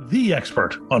say, the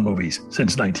expert on movies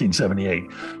since 1978.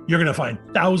 You're going to find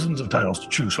thousands of titles to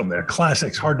choose from there.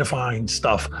 Classics, hard to find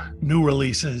stuff, new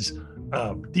releases,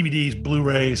 DVDs,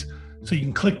 Blu-rays. So you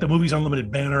can click the Movies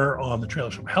Unlimited banner on the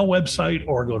Trailers from Hell website,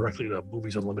 or go directly to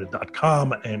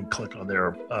moviesunlimited.com and click on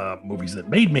their Movies That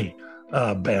Made Me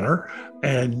banner.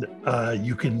 And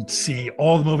you can see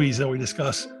all the movies that we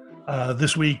discuss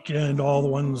this week and all the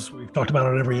ones we've talked about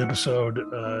on every episode.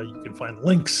 You can find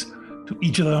links to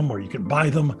each of them, or you can buy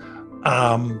them.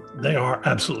 They are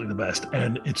absolutely the best.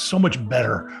 And it's so much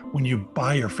better when you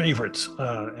buy your favorites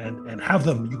and have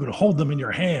them. You can hold them in your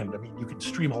hand. I mean, you can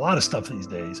stream a lot of stuff these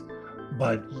days.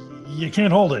 but you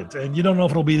can't hold it, and you don't know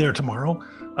if it'll be there tomorrow.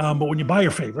 But when you buy your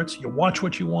favorites, you watch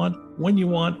what you want, when you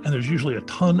want, and there's usually a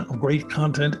ton of great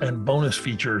content and bonus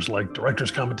features like director's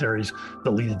commentaries,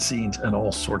 deleted scenes, and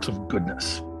all sorts of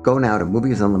goodness. Go now to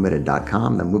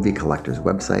moviesunlimited.com, the movie collector's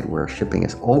website where shipping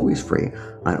is always free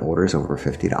on orders over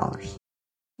 $50.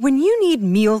 When you need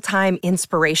mealtime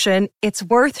inspiration, it's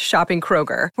worth shopping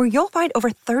Kroger, where you'll find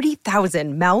over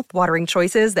 30,000 mouth-watering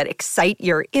choices that excite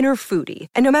your inner foodie.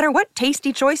 And no matter what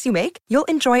tasty choice you make, you'll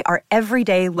enjoy our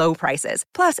everyday low prices,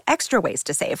 plus extra ways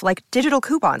to save, like digital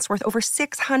coupons worth over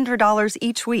 $600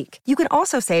 each week. You can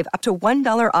also save up to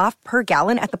 $1 off per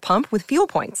gallon at the pump with fuel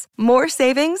points. More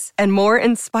savings and more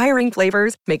inspiring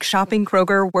flavors make shopping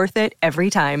Kroger worth it every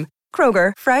time.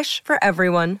 Kroger, fresh for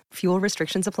everyone. Fuel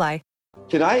restrictions apply.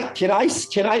 Can I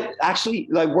actually,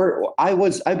 like,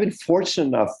 I've been fortunate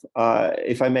enough,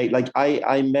 if I may, like,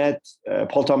 I met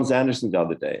Paul Thomas Anderson the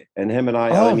other day, and him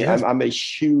and yes. I'm a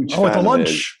huge fan at the lunch, of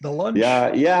his. the lunch.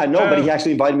 But he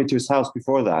actually invited me to his house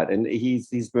before that, and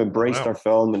he's embraced our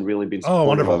film and really been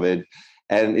supportive of it.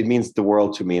 And it means the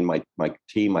world to me and my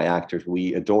team, my actors.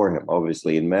 We adore him,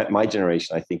 obviously. In my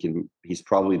generation, I think he's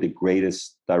probably the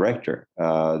greatest director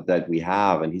that we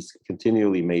have, and he's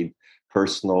continually made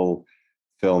personal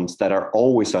films that are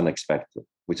always unexpected,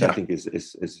 which I think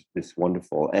is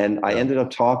wonderful. And I ended up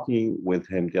talking with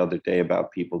him the other day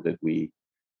about people that we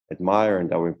admire and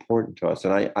that were important to us.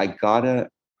 And I gotta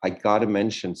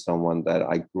mention someone that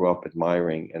I grew up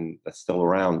admiring and that's still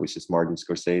around, which is Martin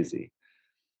Scorsese.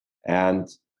 And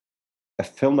a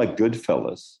film like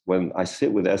Goodfellas, when I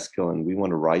sit with Eskil and we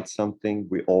want to write something,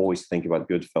 we always think about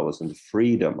Goodfellas and the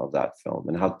freedom of that film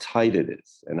and how tight it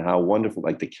is and how wonderful,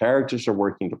 like the characters are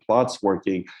working, the plot's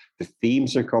working, the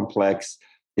themes are complex.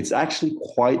 It's actually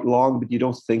quite long, but you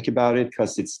don't think about it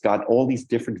because it's got all these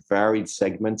different varied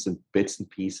segments and bits and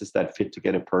pieces that fit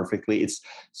together perfectly. It's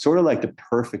sort of like the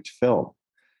perfect film.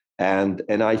 And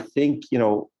I think,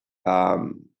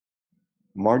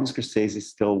 Martin Scorsese is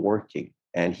still working.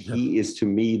 And he is, to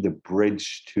me, the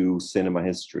bridge to cinema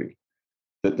history.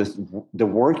 The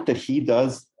work that he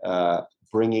does,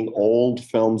 bringing old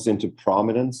films into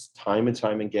prominence time and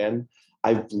time again.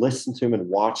 I've listened to him and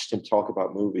watched him talk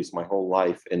about movies my whole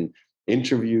life in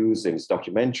interviews and his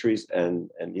documentaries. And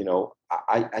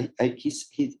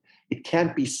it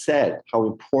can't be said how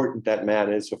important that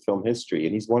man is for film history.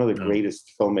 And he's one of the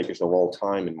greatest filmmakers of all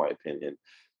time, in my opinion.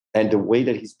 And the way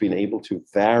that he's been able to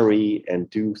vary and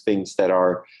do things that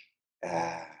are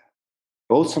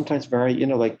both sometimes very,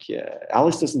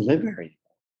 Alice Doesn't Live Here anymore.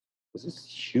 This is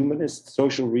humanist,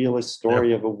 social realist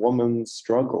story of a woman's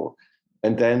struggle.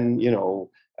 And then, you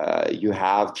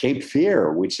have Cape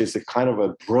Fear, which is a kind of a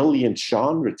brilliant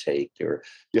genre take. Or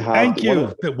you have Thank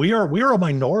you. We are a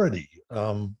minority.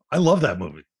 I love that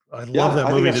movie. I love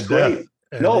that movie to death.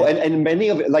 And many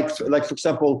of it, like for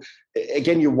example,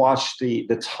 again, you watch the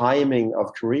timing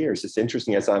of careers. It's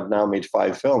interesting, as I've now made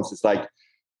 5 films. It's like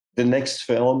the next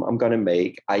film I'm going to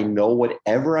make, I know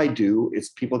whatever I do,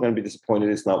 people are going to be disappointed.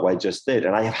 It's not what I just did.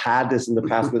 And I have had this in the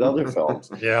past with other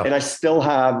films. And I still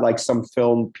have like some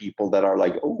film people that are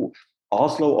like, oh,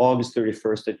 Oslo, August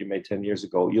 31st that you made 10 years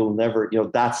ago, you'll never,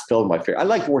 that's still my favorite. I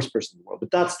like Worst Person in the World,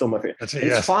 but that's still my favorite.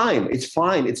 It's fine. It's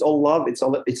fine. It's all love.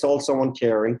 It's all someone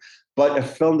caring. But a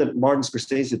film that Martin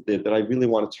Scorsese did that I really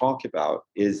want to talk about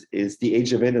is The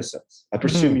Age of Innocence. I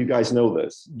presume you guys know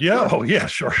this. Yeah. Oh, yeah,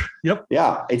 sure. Yep.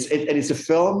 Yeah. It's a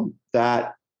film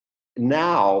that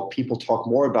now people talk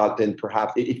more about than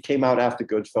perhaps it came out after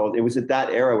Goodfellas. It was at that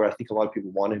era where I think a lot of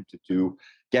people wanted him to do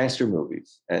gangster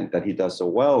movies, and that he does so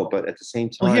well. But at the same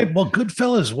time,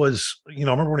 Goodfellas was, I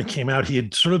remember when it came out, he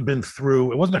had sort of been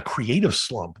through, it wasn't a creative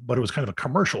slump, but it was kind of a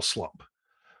commercial slump.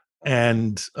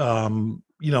 And,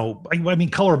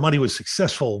 Color of Money was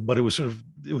successful, but it was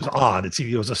odd.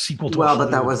 It was a sequel to. Well,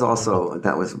 but that was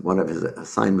one of his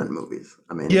assignment movies.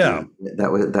 I mean,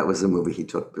 that was a movie he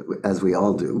took, as we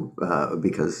all do,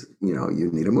 because, you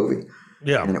need a movie.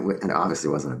 Yeah. And it obviously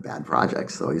wasn't a bad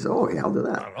project. So he said, oh, yeah, I'll do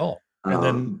that. Not at all. And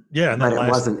then, but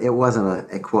it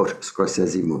wasn't a quote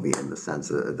Scorsese movie in the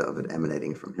sense of it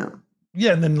emanating from him.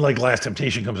 Yeah, and then like Last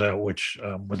Temptation comes out, which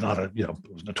was not it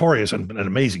was notorious and an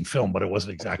amazing film, but it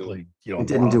wasn't exactly it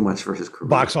didn't do much for his career.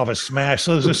 Box office smash.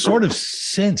 So there's a sort of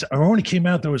sense. I remember when it came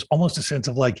out, there was almost a sense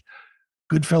of like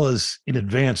Goodfellas in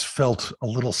advance felt a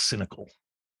little cynical.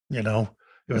 It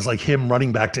was like him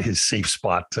running back to his safe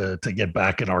spot to get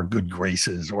back in our good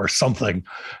graces or something,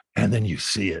 and then you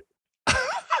see it.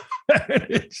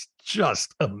 It's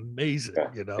just amazing.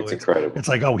 It's incredible. It's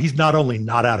like, oh, he's not only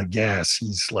not out of gas,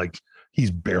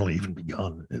 he's barely even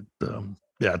begun.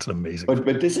 Yeah, it's an amazing.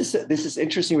 But this is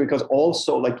interesting because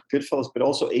also like Goodfellas, but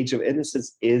also Age of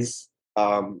Innocence is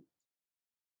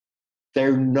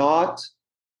they're not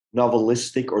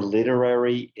novelistic or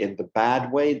literary in the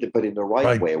bad way, but in the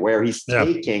right way, where he's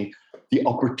taking the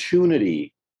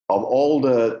opportunity of all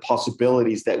the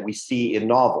possibilities that we see in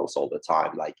novels all the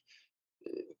time, like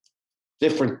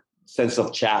different sense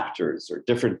of chapters or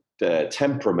different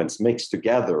temperaments mixed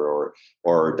together,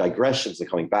 or digressions and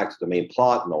coming back to the main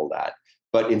plot and all that.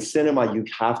 But in cinema, you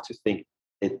have to think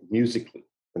it musically,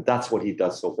 and that's what he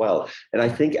does so well. And I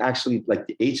think actually, like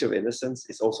the Age of Innocence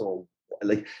is also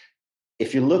like,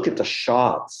 if you look at the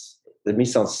shots, the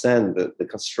mise en scène, the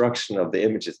construction of the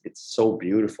images, it's so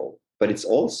beautiful. But it's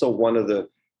also one of the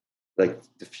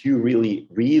few really,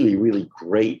 really, really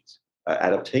great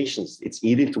adaptations. It's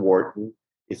Edith Wharton.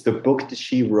 It's the book that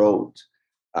she wrote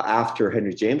after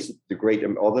Henry James,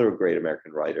 the other great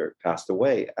American writer, passed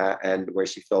away, and where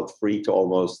she felt free to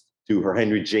almost do her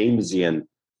Henry Jamesian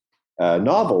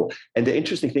novel. And the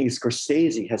interesting thing is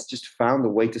Scorsese has just found a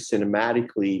way to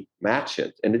cinematically match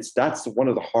it. And that's one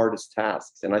of the hardest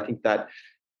tasks. And I think that,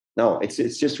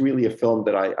 it's just really a film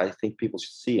that I think people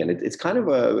should see. And it's kind of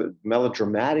a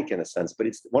melodramatic in a sense, but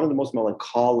it's one of the most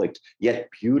melancholic yet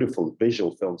beautiful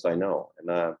visual films I know.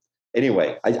 And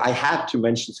anyway, I had to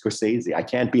mention Scorsese. I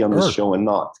can't be on this show and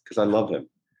not, because I love him.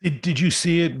 Did you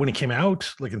see it when it came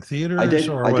out, like in theaters? I did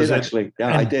actually.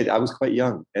 Yeah, I did. I was quite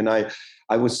young, and I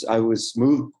was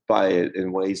moved by it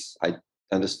in ways I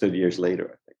understood years later.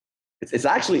 I think it's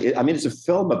actually, I mean, it's a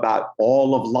film about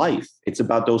all of life. It's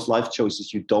about those life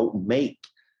choices you don't make,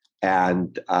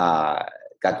 and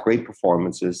got great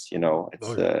performances.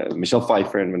 It's Michelle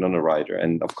Pfeiffer and Winona Ryder,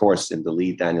 and of course in the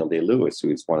lead Daniel Day-Lewis, who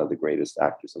is one of the greatest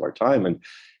actors of our time.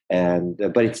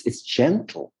 But it's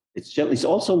gentle. It's gentle. It's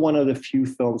also one of the few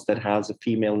films that has a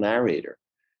female narrator.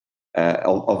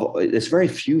 There's very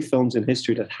few films in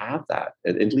history that have that,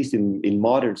 at least in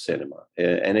modern cinema,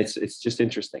 and it's just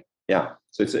interesting. Yeah,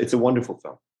 so it's a wonderful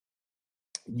film.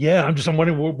 Yeah, I'm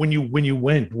wondering, when you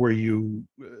went, were you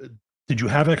did you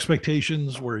have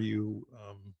expectations? Were you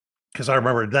because I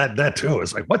remember that too.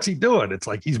 It's like, what's he doing? It's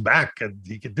like he's back and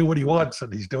he can do what he wants,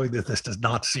 and he's doing this. This does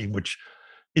not seem, which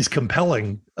is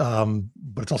compelling,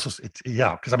 but it's also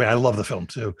because I mean I love the film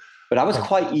too. But I was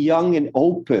quite young and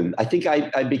open. I think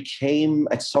I became,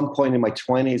 at some point in my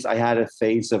 20s, I had a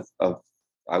phase of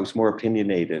I was more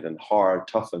opinionated and hard,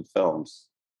 tough in films,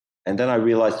 and then I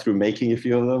realized through making a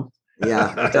few of them,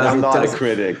 I'm not a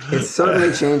critic. It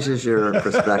certainly changes your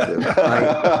perspective.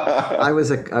 I was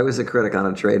a critic on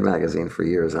a trade magazine for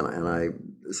years, and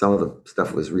some of the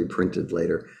stuff was reprinted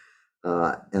later.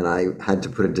 And I had to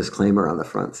put a disclaimer on the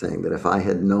front saying that if I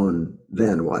had known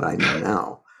then what I know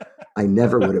now, I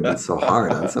never would have been so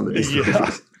hard on some of these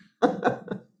movies.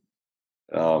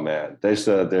 Oh man, there's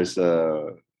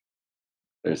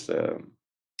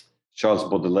Charles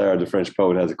Baudelaire, the French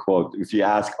poet, has a quote: "If you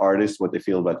ask artists what they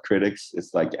feel about critics,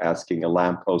 it's like asking a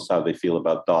lamppost how they feel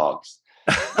about dogs."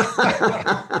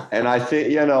 And I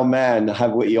think, man,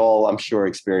 have we all, I'm sure,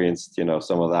 experienced,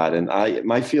 some of that. And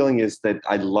my feeling is that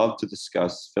I love to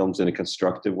discuss films in a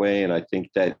constructive way. And I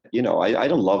think that, I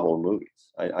don't love old movies.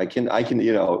 I can,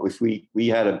 if we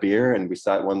had a beer and we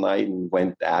sat one night and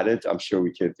went at it, I'm sure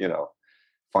we could,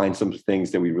 find some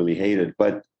things that we really hated.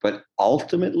 But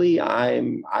ultimately,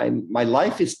 my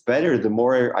life is better the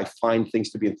more I find things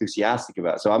to be enthusiastic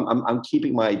about. So I'm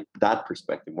keeping that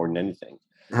perspective more than anything.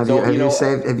 Have you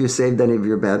saved any of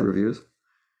your bad reviews?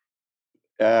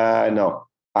 No.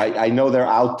 I know they're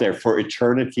out there for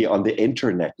eternity on the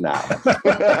internet now.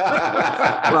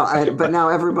 Well, but now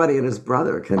everybody and his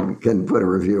brother can put a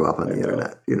review up on the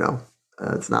internet.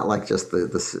 It's not like just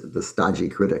the stodgy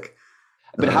critic.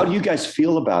 But how do you guys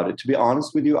feel about it? To be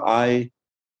honest with you, I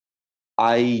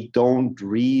don't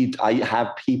read. I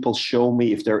have people show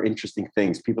me if they're interesting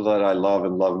things, people that I love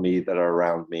and love me, that are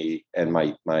around me, and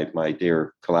my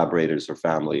dear collaborators or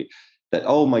family, that,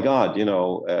 oh my God,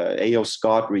 A.O.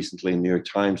 Scott recently in New York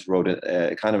Times wrote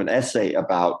a kind of an essay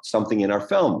about something in our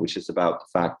film, which is about the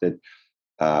fact that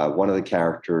one of the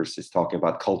characters is talking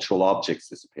about cultural objects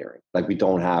disappearing. Like, we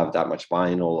don't have that much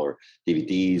vinyl or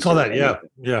DVDs. Saw that,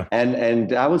 yeah.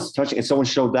 And I was touching, and someone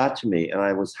showed that to me, and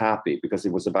I was happy because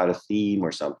it was about a theme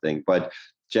or something. But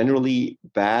generally,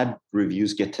 bad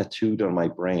reviews get tattooed on my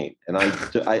brain, and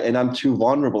I'm too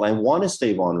vulnerable. I want to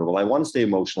stay vulnerable. I want to stay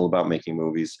emotional about making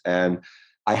movies, and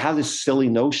I have this silly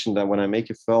notion that when I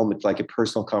make a film, it's like a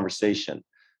personal conversation.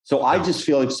 So I just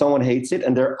feel if someone hates it,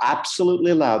 and they're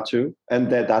absolutely allowed to,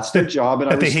 and that's their job,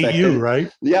 and I respect they hate you, it.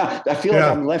 right? Yeah, I feel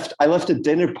like I left a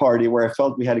dinner party where I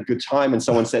felt we had a good time, and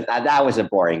someone said, that was a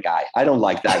boring guy. I don't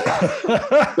like that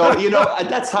guy. So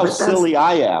that's how silly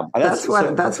I am. That's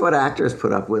what actors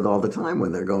put up with all the time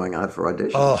when they're going out for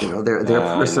auditions. They're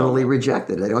personally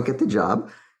rejected. They don't get the job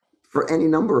for any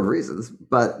number of reasons,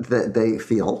 but they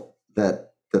feel that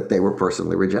they were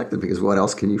personally rejected, because what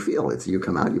else can you feel? It's you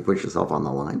come out, you put yourself on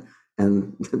the line,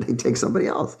 and they take somebody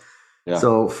else. Yeah.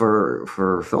 So for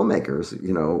filmmakers,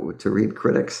 to read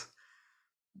critics,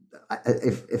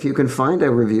 if you can find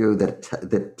a review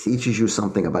that teaches you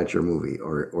something about your movie,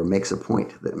 or makes a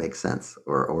point that makes sense,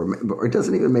 or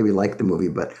doesn't even maybe like the movie,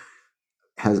 but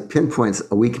pinpoints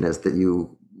a weakness that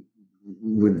you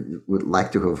would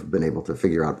like to have been able to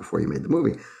figure out before you made the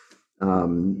movie,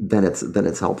 then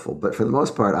it's helpful. But for the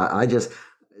most part, I just,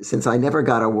 since I never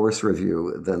got a worse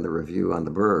review than the review on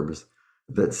The Burbs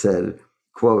that said,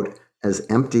 quote, "as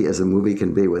empty as a movie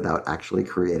can be without actually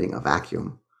creating a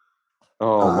vacuum."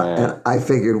 Oh man! And I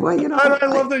figured, well, I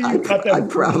love that you cut that. I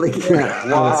probably can't.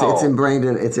 Wow. It's ingrained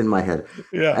it's in my head.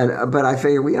 Yeah. But I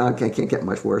figured, I can't get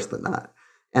much worse than that.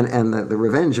 And the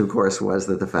revenge, of course, was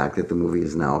that the fact that the movie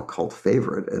is now a cult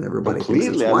favorite and everybody thinks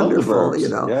it's wonderful,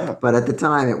 Yeah. But at the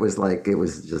time, it was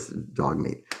just dog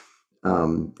meat.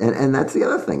 And that's the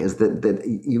other thing, is that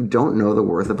you don't know the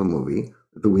worth of a movie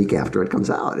the week after it comes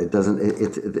out. It doesn't.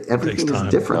 Everything is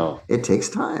different. No. It takes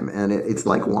time, and it's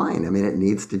like wine. I mean, it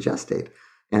needs to gestate.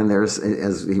 And there's,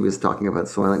 as he was talking about,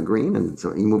 Soylent Green, and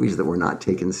so movies that were not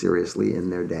taken seriously in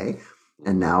their day.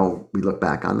 And now we look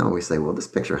back on them and we say, well, this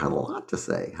picture had a lot to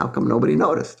say. How come nobody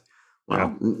noticed?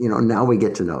 Well, now we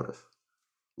get to notice.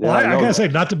 Well, I gotta say,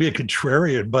 not to be a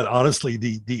contrarian, but honestly,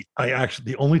 the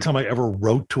only time I ever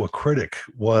wrote to a critic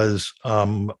was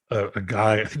a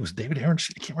guy, I think it was David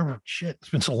Aaronson. I can't remember. Shit, it's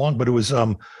been so long, but it was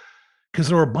because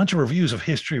there were a bunch of reviews of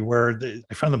history where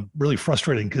I found them really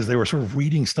frustrating, because they were sort of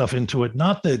reading stuff into it,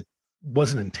 not that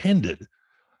wasn't intended.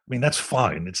 I mean, that's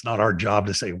fine. It's not our job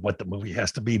to say what the movie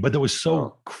has to be, but that was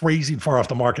so crazy far off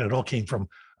the mark, and it all came from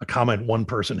a comment one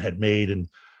person had made, and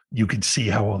you could see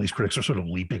how all these critics are sort of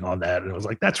leaping on that. And it was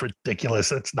like, that's ridiculous.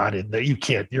 That's not in there.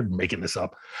 You're making this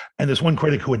up. And this one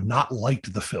critic who had not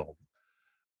liked the film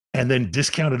and then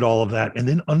discounted all of that, and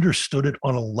then understood it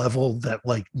on a level that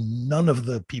like none of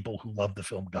the people who loved the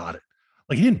film got it.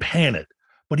 Like, he didn't pan it,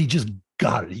 but he just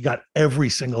got it. He got every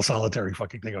single solitary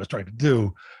fucking thing I was trying to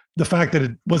do. The fact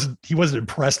that he wasn't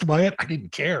impressed by it, I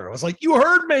didn't care. I was like, you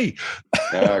heard me.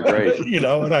 Yeah, great. And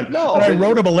I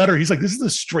wrote him a letter. He's like, this is the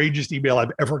strangest email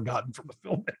I've ever gotten from a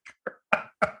filmmaker.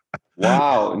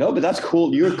 Wow. No, but that's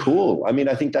cool. You're cool. I mean,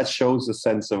 I think that shows a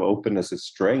sense of openness and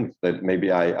strength that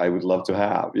maybe I would love to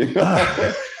have.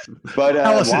 But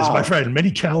calluses, my friend,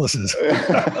 many calluses.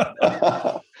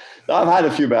 I've had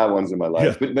a few bad ones in my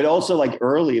life, but also, like,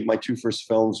 early, my two first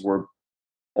films were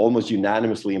almost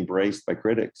unanimously embraced by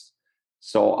critics.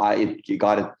 So it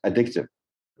got addictive.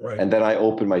 Right. And then I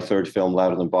opened my third film,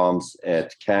 Louder Than Bombs,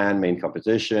 at Cannes main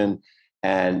competition.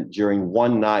 And during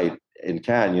one night in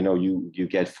Cannes, you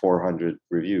get 400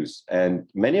 reviews, and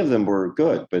many of them were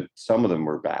good, but some of them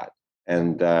were bad.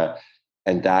 And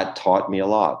that taught me a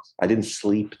lot. I didn't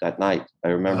sleep that night. I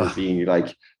remember being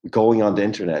like going on the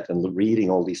internet and reading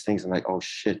all these things. I'm like, oh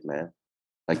shit, man,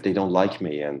 like they don't like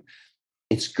me. And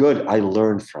it's good. I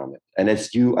learned from it. And it's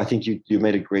I think you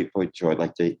made a great point, Joy,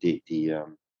 like the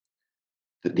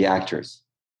actors.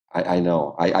 I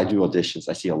know I do auditions.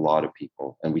 I see a lot of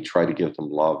people, and we try to give them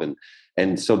love.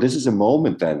 And so this is a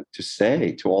moment then to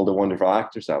say to all the wonderful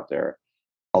actors out there,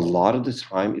 a lot of the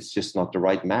time it's just not the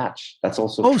right match. That's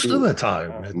also most true. of the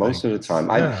time. Most of the time.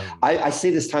 Yeah. I say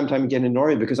this time again in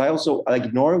Norway, because I also,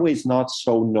 like, Norway is not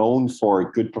so known for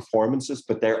good performances,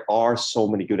 but there are so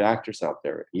many good actors out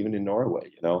there, even in Norway,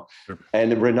 Sure.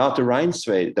 And Renate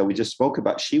Reinsve that we just spoke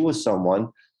about, she was someone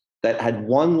that had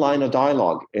one line of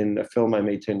dialogue in a film I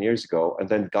made 10 years ago, and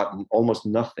then got almost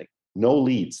nothing. No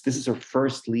leads. This is her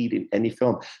first lead in any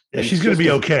film. Yeah, she's going to be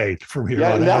okay from here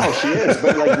on out. No, she is.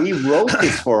 But like, we wrote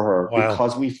this for her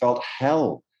because we felt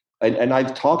hell. And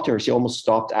I've talked to her. She almost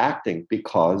stopped acting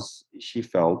because she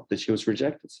felt that she was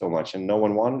rejected so much and no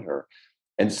one wanted her.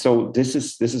 And so this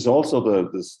is also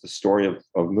the story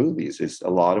of movies. Is a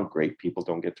lot of great people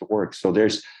don't get to work. So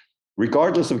there's,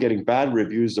 regardless of getting bad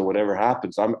reviews or whatever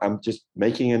happens, I'm just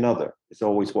making another. It's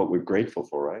always what we're grateful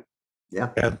for, right? Yeah.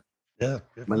 Yeah.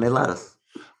 When they let us.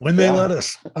 Let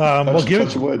us. Well, give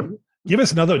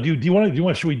us another. Do you want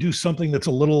to? Should we do something that's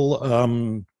a little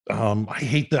I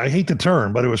hate the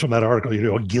term, but it was from that article.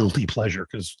 A guilty pleasure,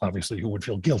 because obviously, who would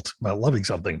feel guilt about loving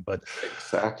something? But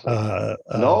exactly.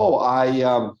 No, I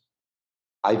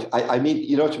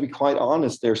mean, to be quite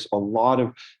honest, there's a lot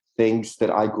of things that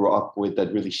I grew up with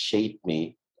that really shaped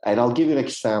me, and I'll give you an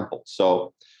example.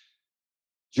 So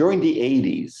during the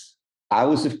 80s, I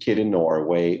was a kid in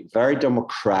Norway, very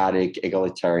democratic,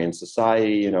 egalitarian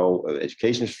society.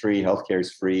 Education is free, healthcare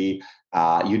is free.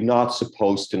 You're not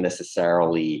supposed to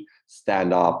necessarily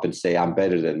stand up and say, I'm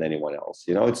better than anyone else.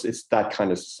 It's that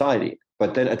kind of society.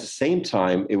 But then at the same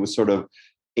time, it was sort of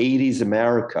 80s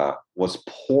America was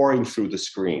pouring through the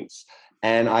screens.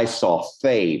 And I saw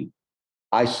Fame.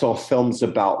 I saw films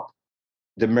about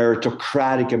the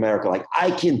meritocratic America. Like,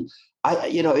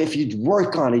 if you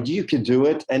work on it, you can do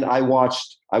it. And I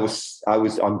was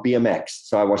on BMX.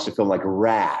 So I watched a film like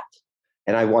Rat.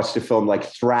 And I watched a film like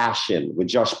Thrashing with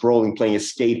Josh Brolin playing a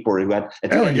skateboarder who at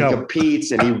the end he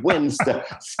competes and he wins the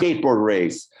skateboard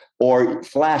race. Or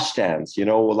Flashdance,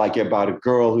 like about a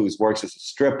girl who works as a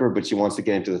stripper, but she wants to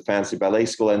get into the fancy ballet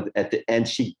school. And at the end,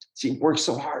 she works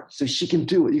so hard, so she can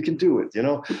do it. You can do it,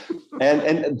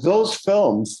 And those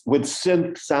films with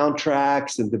synth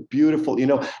soundtracks and the beautiful,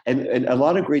 and a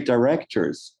lot of great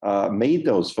directors made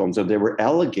those films, and they were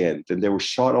elegant and they were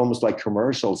shot almost like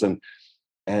commercials. And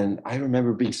I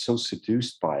remember being so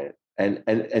seduced by it. And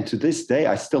to this day,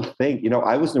 I still think,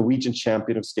 I was Norwegian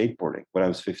champion of skateboarding when I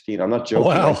was 15. I'm not joking.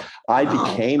 Wow. Like, I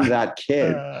became that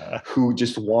kid who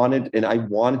just I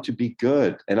wanted to be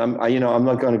good. And I'm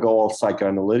not going to go all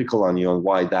psychoanalytical on you on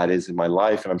why that is in my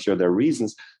life. And I'm sure there are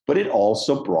reasons, but it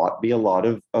also brought me a lot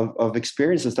of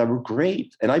experiences that were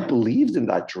great. And I believed in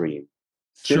that dream.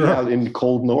 Sitting out in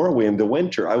cold Norway in the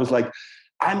winter, I was like,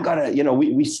 I'm gonna,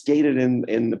 we skated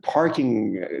in the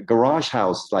parking garage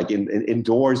house, like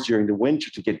indoors during the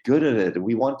winter to get good at it. And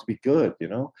we want to be good,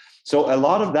 So a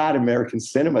lot of that American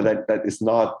cinema that is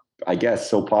not, I guess,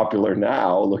 so popular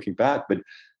now looking back, but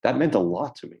that meant a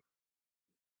lot to me.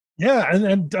 Yeah.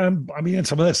 And I mean, and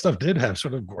some of that stuff did have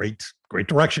sort of great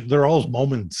direction. There are always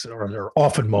moments, or there are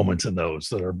often moments in those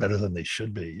that are better than they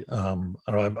should be. I don't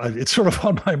know, it's sort of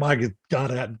on my mind.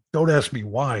 Don't ask me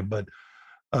why, but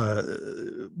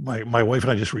my wife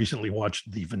and I just recently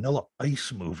watched the Vanilla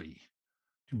Ice movie.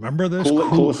 Do you remember this?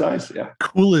 Cool as Ice, yeah.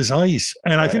 Cool as Ice.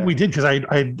 And I think we did, because I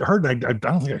heard, I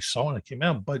don't think I saw when it came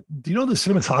out, but do you know who the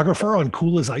cinematographer on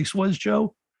Cool as Ice was,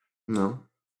 Joe? No.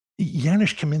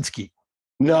 Janusz Kaminski.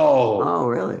 No. Oh,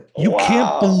 really? You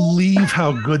can't believe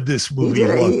how good this movie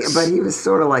looks. But he was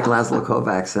sort of like Laszlo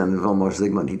Kovacs and Vilmos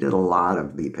Zsigmond. He did a lot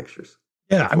of B pictures.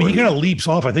 Yeah, I mean, he kind of leaps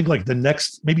off. I think like the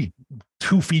next, maybe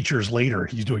 2 features later,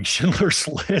 he's doing Schindler's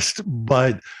List.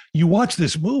 But you watch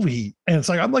this movie, and it's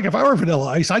like, I'm like, if I were Vanilla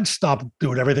Ice, I'd stop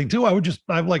doing everything too. I'm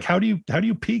like, how do you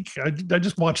peak? I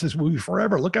just watched this movie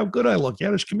forever. Look how good I look.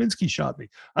 Janusz Kaminski shot me.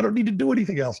 I don't need to do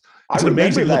anything else. It's an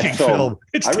amazing looking film.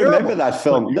 It's terrible. Remember that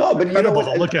film. No, but you know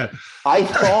what? Look at. I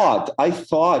thought I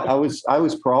was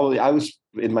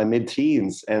in my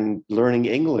mid-teens and learning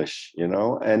English,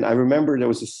 and I remember there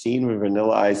was a scene where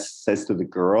Vanilla Ice says to the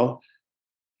girl,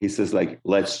 he says like,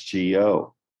 let's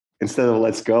go instead of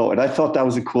let's go. And I thought that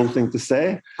was a cool thing to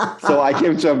say. So I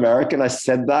came to America and I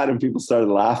said that and people started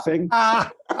laughing.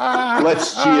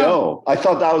 Let's go. I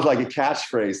thought that was like a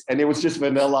catchphrase, and it was just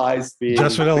Vanilla Ice being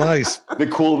just Vanilla Ice. The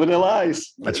cool Vanilla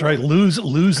Ice. That's right. Lose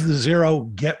the zero,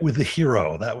 get with the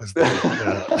hero. That was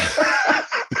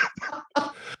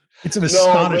it's an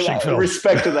astonishing film.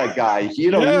 Respect to that guy. He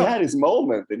had his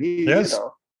moment, and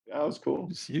that was cool.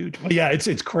 It's huge. But yeah,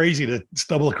 it's crazy to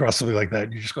stumble across something like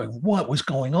that. You're just going, what was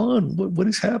going on? What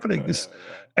is happening?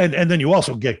 And then you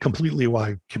also get completely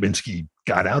why Kaminski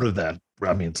got out of that.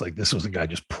 I mean, it's like this was a guy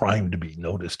just primed to be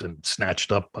noticed and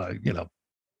snatched up by,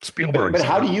 Spielberg. But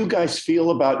how do you guys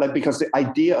feel about that? Because the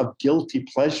idea of guilty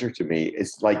pleasure to me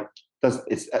is like, I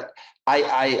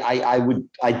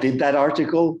did that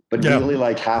article, but really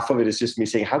like half of it is just me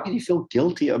saying, how can you feel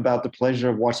guilty about the pleasure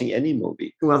of watching any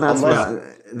movie? Well, that's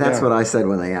what I said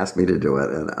when they asked me to do it.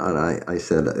 And I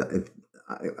said,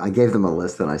 I gave them a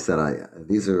list, and I said, I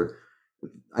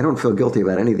don't feel guilty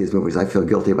about any of these movies. I feel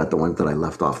guilty about the ones that I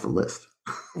left off the list.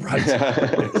 Right.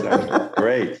 Exactly.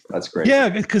 Great. That's great. Yeah,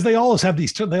 because they always have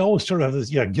these. They always sort of have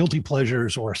this. Yeah, guilty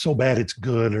pleasures, or so bad it's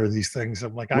good, or these things.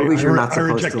 I'm like, I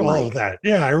reject all of that.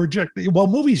 Yeah, I reject. Well,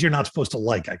 movies you're not supposed to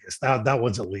like. I guess that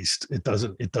one's at least it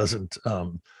doesn't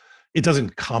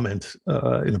comment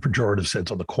in a pejorative sense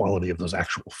on the quality of those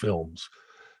actual films.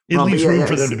 It leaves room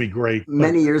for them to be great.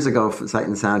 Many years ago, Sight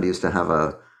and Sound used to have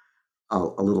a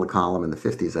little column in the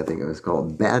 50s, I think it was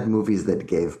called Bad Movies That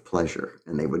Gave Pleasure.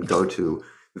 And they would go to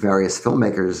various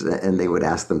filmmakers, and they would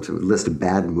ask them to list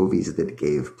bad movies that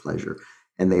gave pleasure.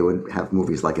 And they would have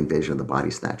movies like Invasion of the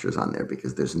Body Snatchers on there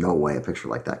because there's no way a picture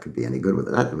like that could be any good with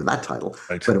that title.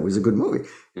 Right. But it was a good movie,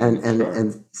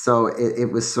 and so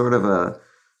it was sort of a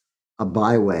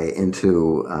byway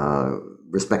into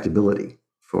respectability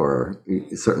for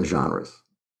certain genres.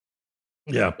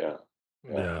 Yeah.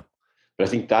 But I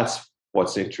think that's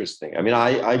what's interesting. I mean,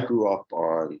 I grew up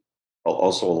on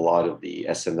also a lot of the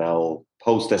SNL,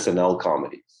 post SNL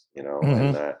comedies,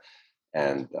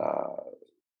 and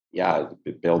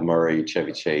Bill Murray,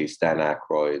 Chevy Chase, Dan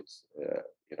Aykroyd,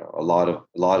 a lot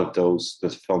of those the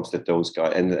films that those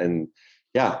guys and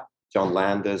John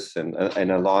Landis and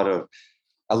a lot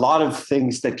of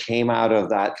things that came out of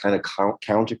that kind of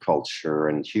counterculture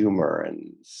and humor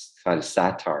and kind of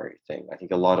satire thing. I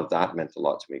think a lot of that meant a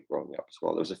lot to me growing up as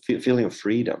well. There was a feeling of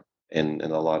freedom in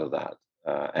a lot of that,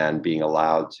 and being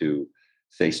allowed to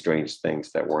say strange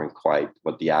things that weren't quite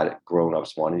what the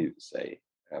grown-ups wanted you to say,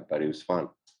 but it was fun.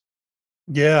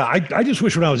 Yeah, I just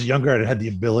wish when I was younger I had the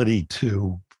ability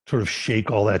to sort of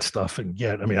shake all that stuff and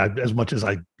as much as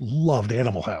I loved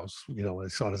Animal House, I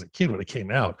saw it as a kid when it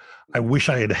came out. I wish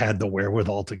I had the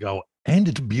wherewithal to go, and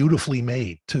it's beautifully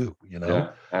made too,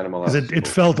 Animal House. Because it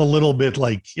felt a little bit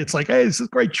like, it's like, hey, this is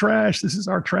great trash. This is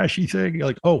our trashy thing. You're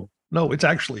like, oh no, it's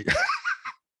actually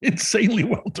insanely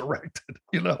well directed,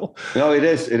 No, it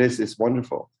is. It's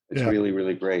wonderful. It's really,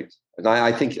 really great. And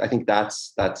I think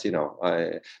that's but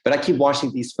I keep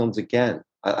watching these films again.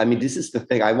 I mean, this is the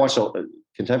thing. I watch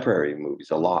contemporary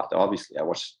movies a lot. Obviously,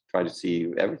 try to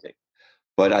see everything,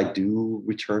 but I do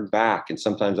return back. And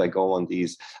sometimes I go on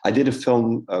these. I did a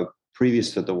film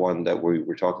previous to the one that we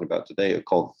were talking about today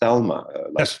called Thelma,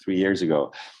 3 years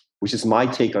ago, which is my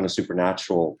take on a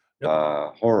supernatural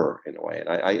horror in a way. And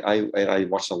I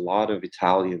watched a lot of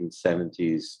Italian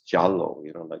 70s giallo,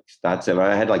 like that's it.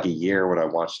 I had like a year when I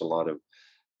watched a lot of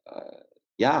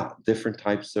different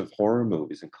types of horror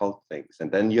movies and cult things.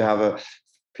 And then you have a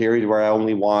period where I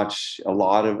only watch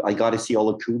I got to see all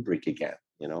of Kubrick again,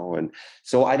 and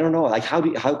so I don't know, like how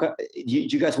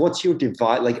you guys, what's your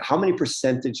divide? Like how many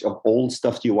percentage of old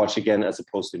stuff do you watch again as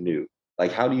opposed to new?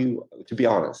 Like how do you, to be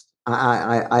honest?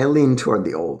 I lean toward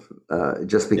the old,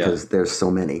 just because there's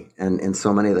so many, and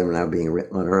so many of them are now being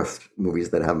unearthed,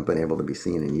 movies that haven't been able to be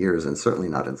seen in years, and certainly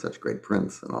not in such great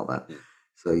prints and all that.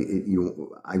 So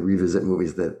I revisit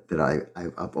movies that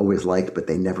I've always liked, but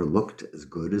they never looked as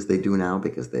good as they do now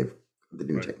because they've the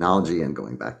new technology and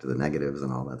going back to the negatives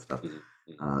and all that stuff.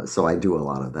 So I do a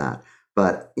lot of that.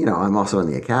 But I'm also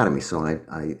in the Academy, so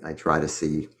I try to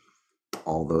see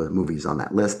all the movies on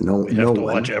that list. No one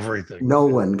watch everything. No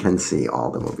one can see all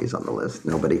the movies on the list.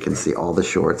 Nobody can see all the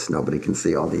shorts. Nobody can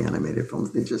see all the animated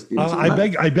films. They just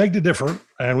I beg to differ,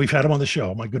 and we've had him on the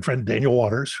show. My good friend Daniel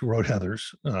Waters, who wrote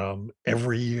Heathers,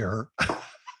 every year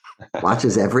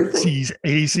watches everything.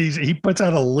 He puts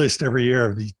out a list every year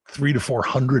of the 300 to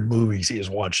 400 movies he has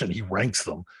watched, and he ranks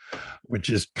them,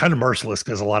 which is kind of merciless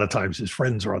because a lot of times his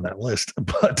friends are on that list.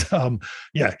 But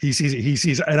he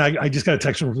sees, and I just got a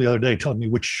text from him the other day telling me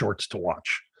which shorts to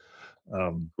watch.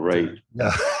 Great.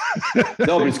 Yeah.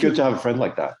 No, but it's good to have a friend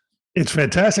like that. It's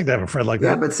fantastic to have a friend like that.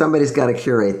 Yeah, but somebody's got to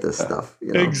curate this stuff.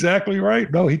 Exactly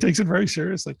right. No, he takes it very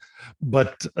seriously.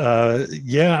 But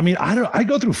I mean, I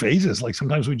go through phases. Like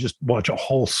sometimes we just watch a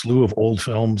whole slew of old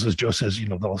films. As Joe says,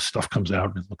 the stuff comes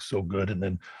out and it looks so good,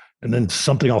 and then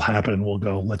something will happen and we'll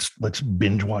go, let's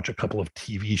binge watch a couple of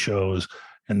TV shows,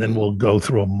 and then we'll go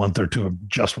through a month or two of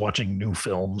just watching new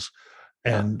films.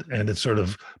 And it's sort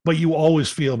of, but you always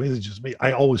feel, maybe it's just me,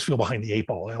 I always feel behind the eight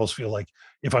ball. I always feel like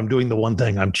if I'm doing the one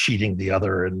thing, I'm cheating the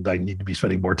other, and I need to be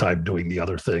spending more time doing the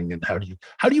other thing. And how do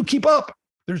you keep up?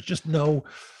 There's just no.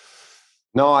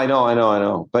 No, I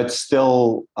know. But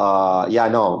still,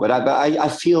 no. But I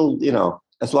feel,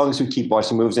 as long as we keep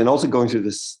watching movies and also going to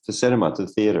the cinema, to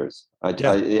the theaters,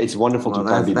 it's wonderful to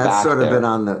kind of be back that's sort of been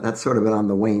there. on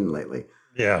the wane lately.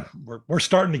 Yeah, we're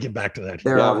starting to get back to that.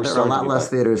 There are a lot less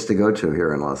theaters to go to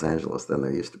here in Los Angeles than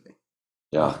there used to be.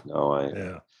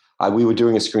 We were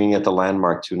doing a screening at the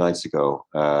Landmark 2 nights ago,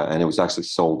 and it was actually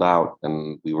sold out,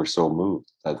 and we were so moved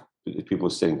that people were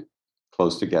sitting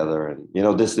close together, and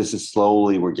this is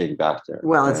slowly we're getting back there.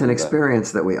 Well, it's an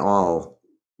experience that we all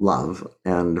love,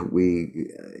 and the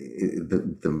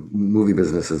movie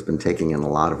business has been taking in a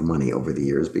lot of money over the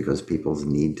years because people's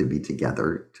need to be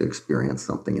together to experience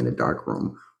something in a dark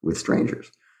room with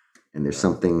strangers, and there's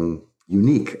something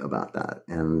unique about that.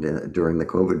 And during the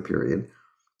COVID period,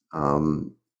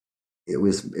 it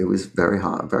was very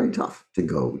hard, very tough to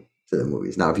go to the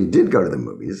movies. Now, if you did go to the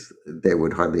movies, they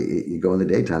would you go in the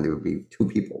daytime, there would be 2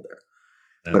 people there.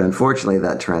 Yeah. But unfortunately,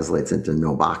 that translates into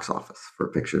no box office for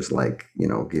pictures like,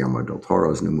 Guillermo del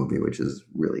Toro's new movie, which is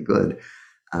really good.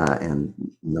 And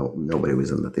nobody was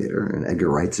in the theater. And Edgar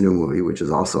Wright's new movie, which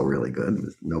is also really good,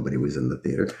 nobody was in the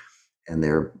theater. And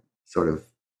they're sort of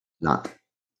not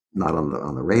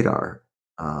on the radar,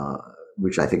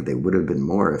 which I think they would have been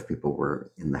more if people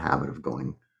were in the habit of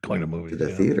going to movies, to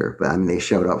the theater. But I mean, they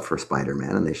showed up for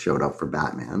Spider-Man and they showed up for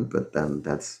Batman, but then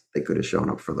they could have shown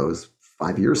up for those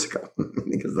 5 years ago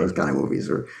because those kind of movies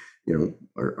are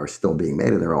still being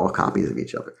made and they're all copies of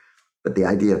each other. But the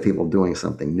idea of people doing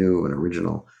something new and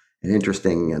original and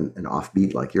interesting and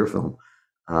offbeat like your film,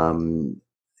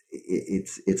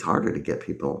 it's harder to get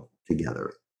people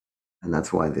together. And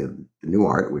that's why the New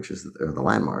Art, which is the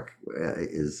Landmark,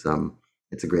 is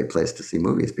it's a great place to see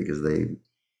movies because they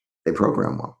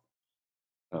program well.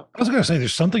 I was going to say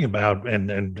there's something about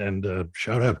and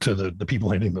shout out to the people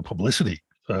handling the publicity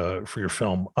for your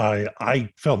film. I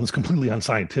felt it was completely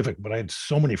unscientific, but I had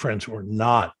so many friends who are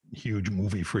not huge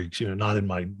movie freaks, not in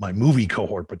my movie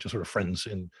cohort, but just sort of friends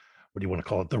in, what do you want to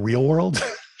call it, the real world,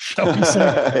 shall we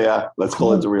say? Yeah, let's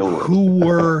call it the real world. Who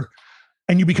were.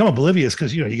 And you become oblivious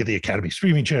because, you get the Academy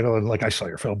streaming channel. And like I saw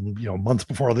your film, months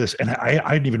before this. And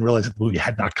I didn't even realize that the movie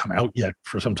had not come out yet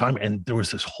for some time. And there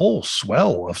was this whole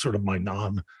swell of sort of my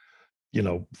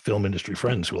film industry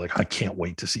friends who were like, I can't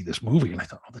wait to see this movie. And I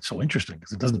thought, oh, that's so interesting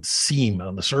because it doesn't seem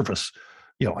on the surface,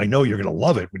 I know you're going to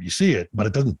love it when you see it, but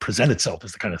it doesn't present itself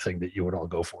as the kind of thing that you would all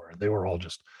go for. And they were all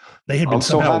they had been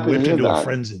somehow whipped into a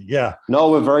frenzy. Yeah. No,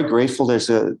 we're very grateful. There's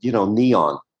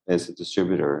Neon as a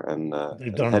distributor and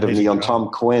head of Neon, Tom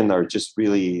Quinn, are just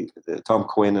really, Tom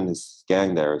Quinn and his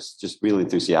gang there is just really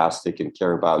enthusiastic and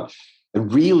care about,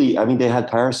 and really, I mean, they had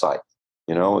Parasite,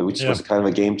 which was kind of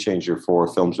a game changer for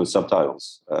films with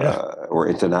subtitles or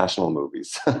international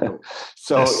movies.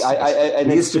 So I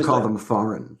used to call them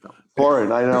foreign films.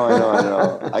 Foreign, I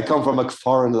know. I come from a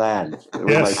foreign land with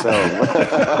my film.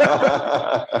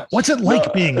 What's it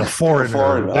like being a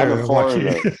foreigner? I'm a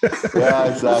foreigner. Yeah,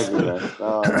 exactly.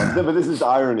 But this is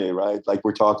irony, right? Like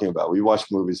we're talking about. We watch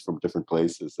movies from different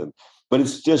places, but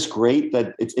it's just great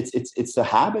that it's a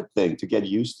habit thing to get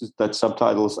used to that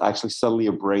subtitles actually suddenly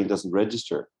your brain doesn't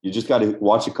register. You just got to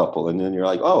watch a couple, and then you're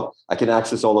like, oh, I can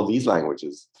access all of these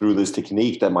languages through this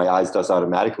technique that my eyes does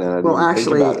automatically. And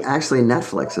actually,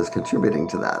 Netflix is contributing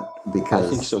to that because I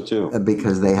think so too.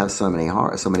 Because they have so many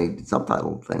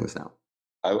subtitle things now.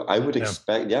 I would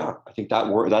expect, I think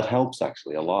that helps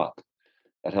actually a lot.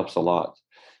 That helps a lot.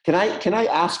 Can I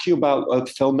ask you about a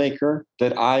filmmaker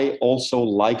that I also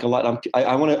like a lot?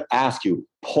 I want to ask you,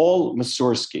 Paul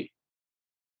Mazursky.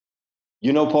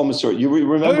 You know Paul Mazursky. You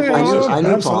remember Paul Mazursky? I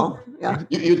know Paul. Yeah.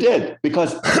 You did,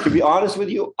 because to be honest with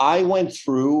you, I went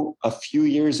through a few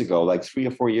years ago, like 3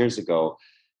 or 4 years ago,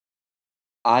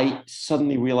 I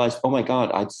suddenly realized, oh my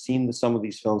God, I'd seen some of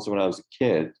these films when I was a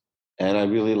kid and I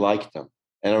really liked them.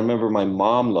 And I remember my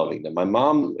mom loving them. My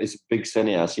mom is a big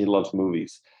cineast. She loves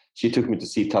movies. She took me to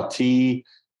see Tati.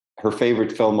 Her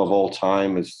favorite film of all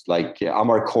time is like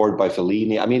Amarcord by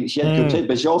Fellini. I mean, she had good taste,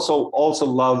 but she also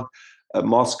loved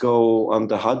Moscow on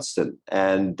the Hudson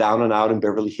and Down and Out in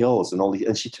Beverly Hills and all these.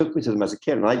 And she took me to them as a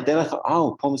kid. And then I thought,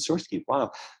 oh, Paul Mazursky,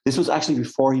 wow. This was actually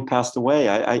before he passed away.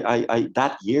 I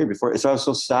that year before. So I was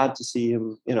so sad to see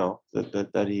him,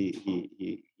 that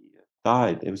he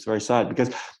died. It was very sad because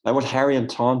I watched Harry and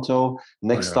Tonto,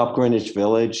 Next Stop Greenwich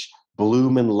Village,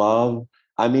 Bloom in Love.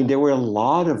 I mean, there were a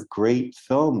lot of great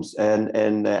films,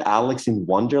 and Alex in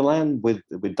Wonderland with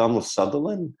Donald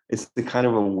Sutherland. It's the kind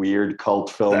of a weird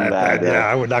cult film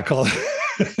I would not call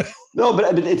it. No,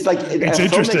 but it's like it's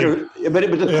interesting. But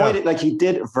the point, like he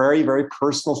did very, very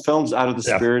personal films out of the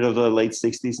spirit of the late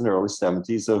 60s and early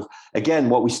 70s of, again,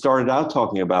 what we started out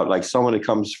talking about, like someone that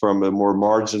comes from a more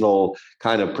marginal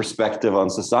kind of perspective on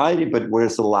society, but where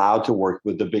it's allowed to work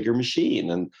with the bigger machine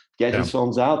and get his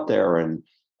films out there and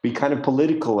be kind of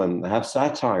political and have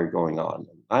satire going on.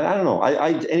 I don't know.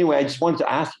 Anyway, I just wanted to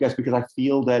ask you guys because I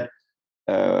feel that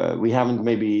we haven't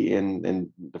maybe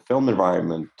in the film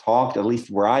environment talked, at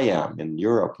least where I am in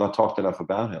Europe, not talked enough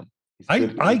about him. I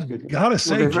gotta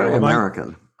say, very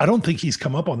American. I don't think he's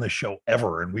come up on this show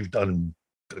ever, and we've done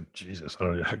I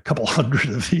don't know, a couple hundred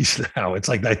of these now. It's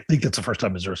like I think it's the first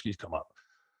time Mazursky's come up.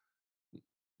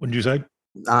 Wouldn't you say?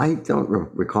 I don't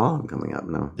recall him coming up,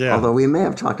 no. Yeah. Although we may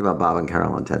have talked about Bob and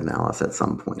Carol and Ted and Alice at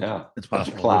some point. Yeah, it's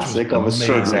possible. Classic of a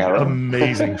certain era.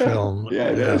 Amazing film. Yeah,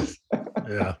 it is.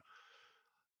 Yeah.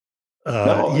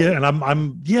 And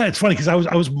I'm it's funny because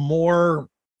I was more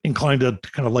inclined to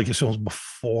kind of like his films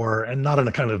before, and not in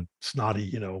a kind of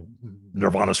snotty,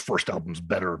 Nirvana's first album's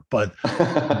better, but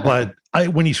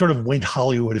when he sort of went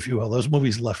Hollywood, if you will, those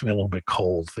movies left me a little bit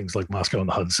cold. Things like Moscow on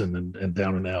the Hudson and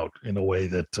Down and Out, in a way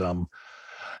that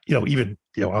even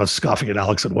I was scoffing at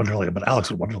Alex in Wonderland, but Alex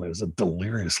in Wonderland is a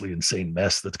deliriously insane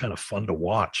mess that's kind of fun to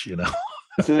watch.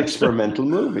 It's an experimental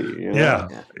movie. Yeah.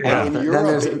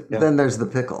 Then there's The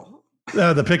Pickle.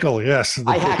 The Pickle, yes.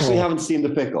 Actually haven't seen The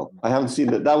Pickle. I haven't seen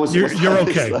that. That was you're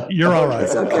okay. You're all right.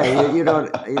 It's okay. You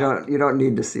don't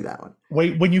need to see that one.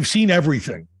 Wait, when you've seen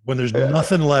everything, when there's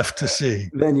nothing left to see,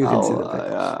 then you can see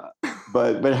The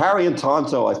Pickle. But Harry and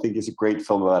Tonto, I think, is a great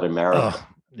film about America.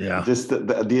 Yeah. Just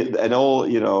an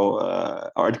old,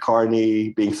 Art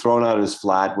Carney being thrown out of his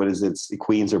flat. What is it?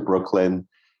 Queens or Brooklyn?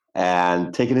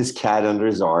 And taking his cat under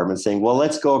his arm and saying, well,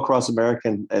 let's go across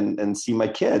America and see my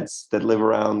kids that live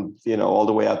around, all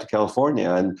the way out to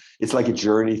California. And it's like a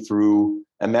journey through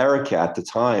America at the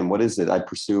time. What is it? I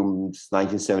presume it's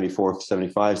 1974,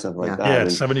 75, something like that. Yeah,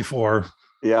 it's 74.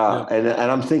 Yeah. And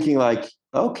I'm thinking like,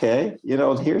 okay,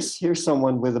 here's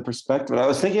someone with a perspective. And I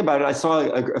was thinking about it. I saw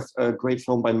a great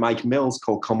film by Mike Mills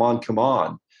called Come On, Come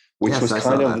On, which was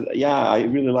kind of, I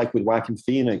really like, with Joaquin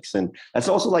Phoenix. And that's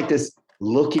also like this,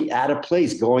 looking at a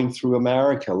place, going through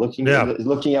America, looking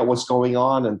at what's going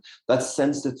on, and that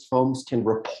sense that films can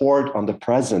report on the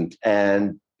present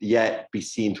and yet be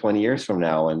seen 20 years from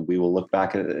now, and we will look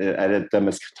back at them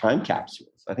as time capsules.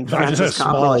 I think Francis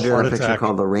Coppola did a picture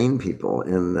called The Rain People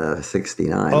in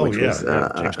 '69, which was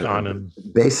James Caan and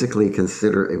basically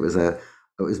considered it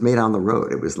was made on the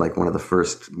road. It was like one of the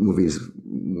first movies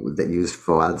that used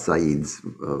Fouad Saeed's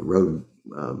road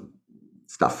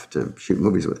stuff to shoot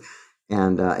movies with.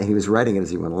 And he was writing it as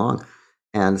he went along,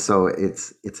 and so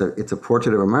it's a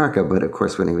portrait of America. But of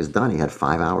course, when he was done, he had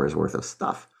 5 hours worth of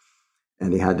stuff,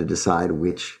 and he had to decide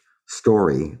which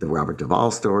story, the Robert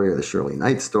Duvall story or the Shirley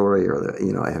Knight story, or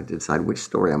I have to decide which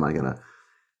story am I going to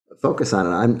focus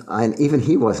on. And even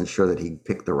he wasn't sure that he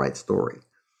picked the right story.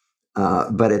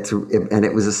 But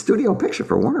it was a studio picture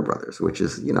for Warner Brothers, which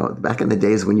is back in the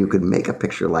days when you could make a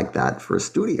picture like that for a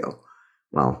studio.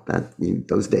 Well,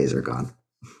 those days are gone.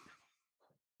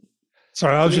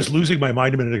 Sorry, I was just losing my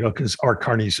mind a minute ago because Art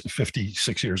Carney's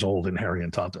 56 years old in Harry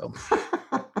and Tonto.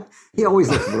 He always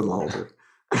looks a little older.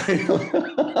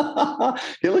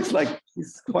 He looks like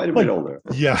he's quite a bit older.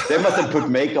 Yeah. They must have put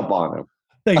makeup on him.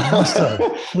 They must have.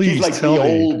 Please he's like tell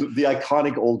me. The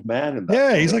iconic old man in that.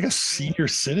 Yeah, he's like a senior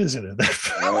citizen in that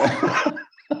film.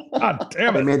 God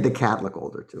damn it. They made the cat look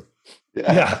older too.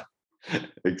 Yeah.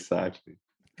 Exactly.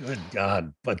 Good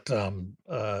God. But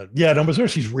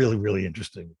Mazurski's really, really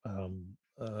interesting.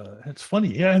 It's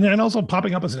funny. Yeah. And also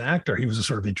popping up as an actor, he was a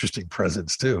sort of interesting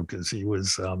presence too, because he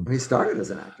was. He started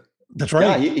as an actor. That's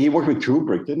right. Yeah, he worked with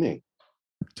Kubrick, didn't he?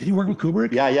 Did he work with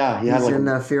Kubrick? Yeah. He's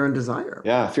in Fear and Desire.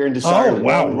 Yeah, Fear and Desire. Oh,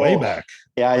 wow. Way back.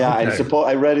 Yeah. Okay. And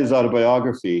I read his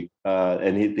autobiography,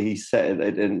 and he said,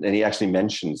 and he actually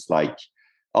mentions like,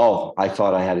 oh, I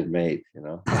thought I had it made,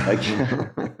 like.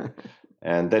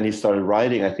 And then he started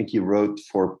writing. I think he wrote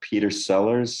for Peter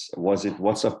Sellers. Was it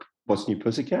What's New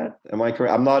Pussycat? Am I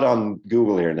correct? I'm not on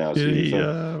Google here now.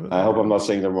 So I hope I'm not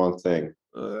saying the wrong thing.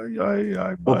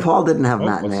 Paul didn't have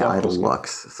matinee idol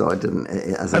looks, so it didn't.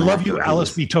 I love you,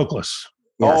 Alice B. Toklas.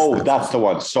 Yes, that's the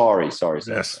one. Sorry.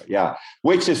 Yes. Yeah,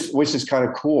 which is kind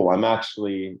of cool.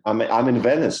 I'm in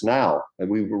Venice now, and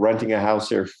we were renting a house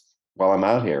here while I'm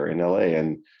out here in LA,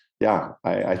 and yeah,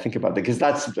 I think about that because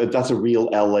that's a real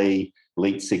LA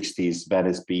late 60s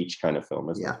Venice Beach kind of film,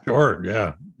 isn't it? Sure.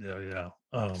 Yeah.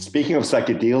 Speaking of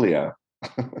psychedelia,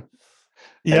 and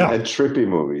trippy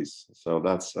movies. So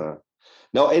that's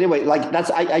no. Anyway, like that's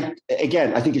I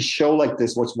think a show like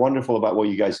this. What's wonderful about what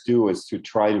you guys do is to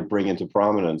try to bring into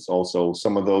prominence also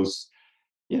some of those,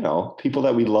 people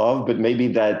that we love, but maybe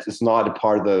that is not a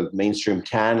part of the mainstream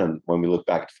canon when we look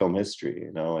back at film history.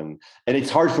 And it's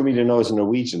hard for me to know as a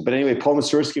Norwegian. But anyway, Paul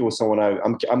Mazursky was someone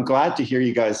I'm glad to hear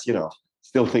you guys,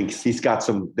 still thinks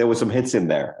there was some hits in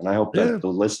there. And I hope that the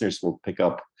listeners will pick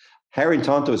up. Harry and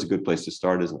Tonto is a good place to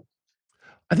start, isn't it?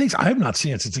 I think so. I have not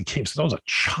seen it since it came since I was a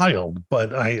child,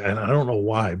 but I don't know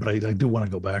why, but I do want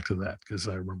to go back to that because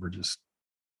I remember just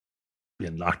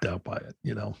being knocked out by it,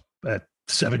 at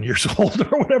 7 years old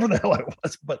or whatever the hell I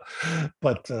was.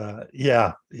 But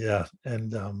yeah.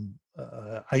 And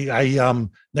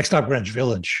Next Stop Greenwich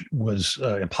Village was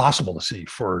impossible to see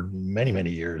for many,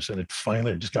 many years. And it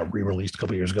finally just got re-released a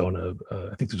couple of years ago. And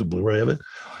I think there's a Blu-ray of it.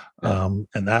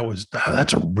 And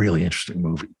that's a really interesting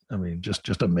movie. I mean,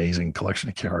 just amazing collection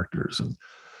of characters. And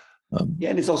Yeah,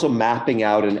 and it's also mapping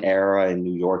out an era in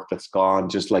New York that's gone,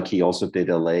 just like he also did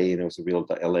LA, and it was a real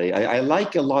LA. I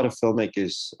like a lot of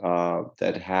filmmakers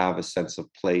that have a sense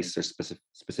of place or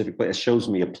specific place. It shows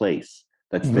me a place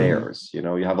that's theirs. You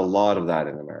know, you have a lot of that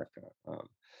in America.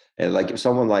 And like if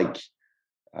someone like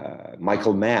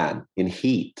Michael Mann in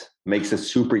Heat makes a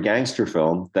super gangster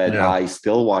film that I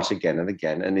still watch again and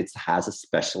again, and it has a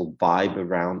special vibe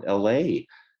around LA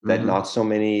that not so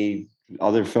many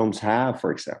other films have,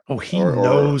 for example. Oh, he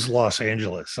knows Los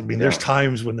Angeles. I mean, there's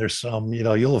times when there's some,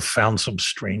 you'll have found some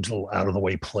strange little out of the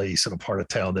way place in a part of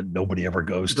town that nobody ever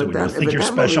goes to. And you think you're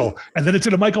special. And then it's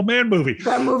in a Michael Mann movie.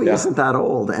 That movie isn't that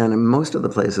old. And most of the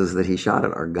places that he shot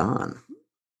it are gone.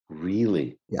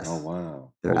 Really? Yes. Oh,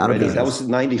 wow. They're out of business. That was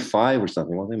 95 or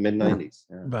something, wasn't it? Mid-90s.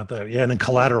 Yeah. About that. Yeah. And then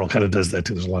Collateral kind of does that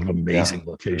too. There's a lot of amazing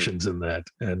locations in that.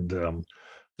 And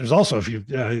there's also, I don't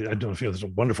know if you know, there's a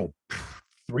wonderful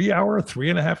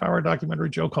 3.5 hour documentary,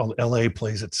 Joe, called LA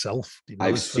Plays Itself.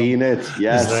 I've seen it.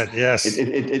 Yes. Yes.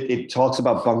 It talks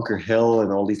about Bunker Hill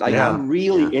and all these. I'm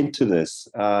really into this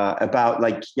about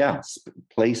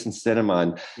place and cinema.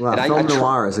 And film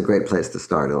noir is a great place to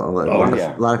start. A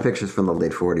lot of pictures from the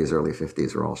late 40s, early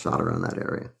 50s are all shot around that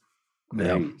area.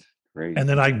 Great. And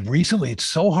then it's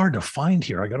so hard to find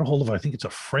here. I got a hold of, I think it's a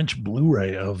French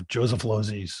Blu-ray of Joseph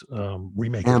Losey's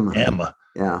remake of M.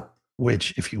 Yeah.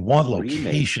 Which, if you want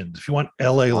locations, if you want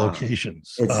LA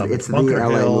locations, it's Bunker the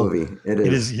LA Hill, movie. It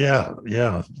is. Yeah.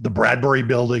 The Bradbury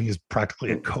Building is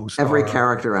practically a coast. Every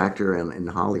character actor in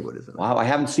Hollywood is in it. Wow, I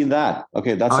haven't seen that.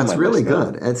 Okay, that's it's really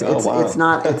good. It's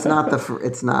not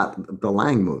the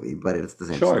Lang movie, but it's the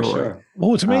same story. Sure.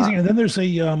 Well, it's amazing. And then there's I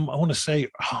can't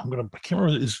remember.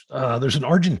 There's an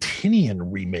Argentinian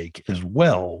remake as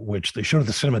well, which they showed at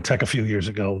the Cinematheque a few years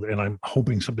ago, and I'm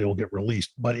hoping someday will get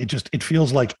released. But it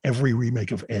feels like every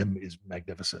remake of M is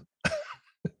magnificent.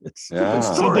 It's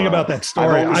something about that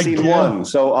story. I've only seen one,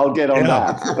 so I'll get on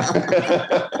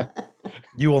that.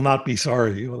 You will not be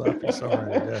sorry. You will not be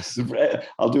sorry. Yes,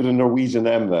 I'll do the Norwegian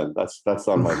M then. That's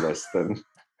on my list then.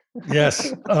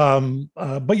 Yes,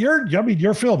 but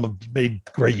your film made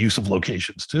great use of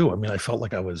locations too. I mean, I felt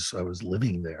like I was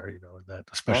living there. In that,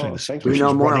 especially we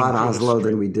know more about Oslo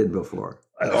than we did before.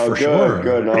 For sure.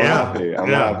 Good. No, I'm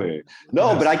happy.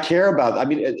 No, but I care about. I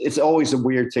mean, it's always a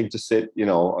weird thing to sit,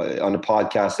 on a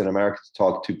podcast in America to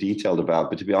talk too detailed about.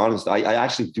 But to be honest, I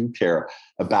actually do care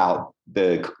about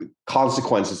the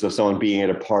consequences of someone being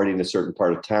at a party in a certain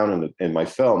part of town in my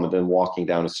film and then walking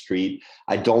down a street.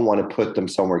 I don't want to put them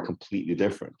somewhere completely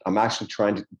different. I'm actually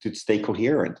trying to stay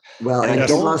coherent. Well,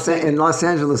 in Los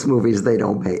Angeles movies, they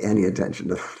don't pay any attention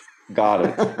to that. Got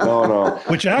it. No.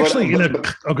 Which actually, go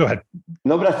ahead.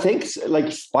 No, but I think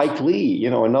like Spike Lee,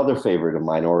 another favorite of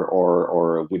mine,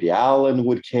 or Woody Allen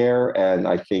would care, and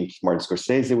I think Martin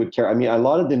Scorsese would care. I mean, a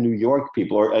lot of the New York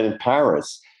people, and in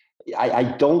Paris, I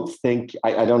don't think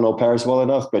I don't know Paris well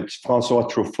enough, but François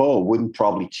Truffaut wouldn't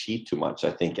probably cheat too much.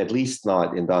 I think, at least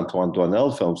not in the Antoine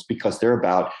Doinel films, because they're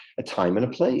about a time and a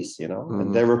place,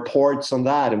 and there are reports on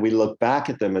that, and we look back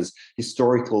at them as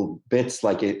historical bits,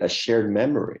 like a shared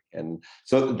memory. And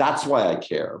so that's why I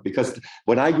care, because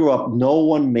when I grew up, no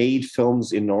one made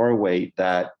films in Norway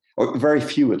or very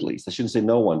few, at least. I shouldn't say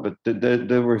no one, but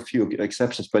there were a few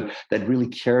exceptions, but that really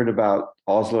cared about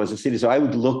Oslo as a city. So I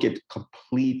would look at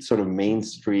complete sort of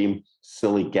mainstream,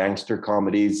 silly gangster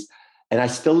comedies, and I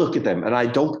still look at them. And I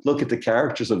don't look at the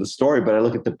characters of the story, but I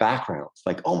look at the backgrounds.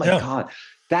 Like, oh my God,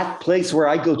 that place where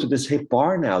I go to this hip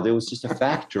bar now, there was just a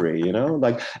factory,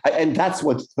 and that's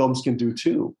what films can do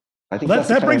too. I think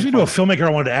that brings me to a filmmaker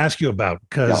I wanted to ask you about,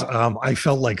 because I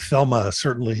felt like Thelma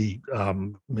certainly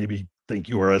maybe think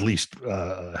you or at least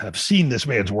have seen this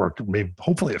man's work, maybe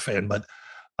hopefully a fan, but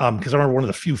because I remember one of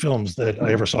the few films that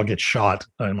I ever saw get shot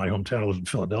in my hometown, I was in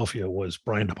Philadelphia, was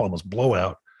Brian De Palma's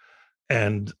Blowout.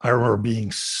 And I remember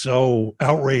being so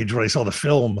outraged when I saw the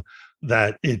film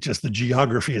that the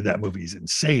geography of that movie is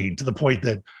insane, to the point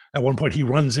that at one point he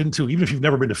runs into, even if you've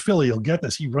never been to Philly, you'll get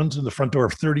this, he runs in the front door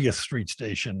of 30th Street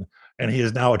Station, and he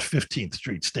is now at 15th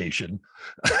Street Station.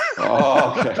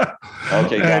 Oh, okay.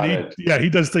 Okay, got it. Yeah,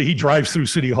 he drives through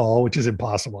City Hall, which is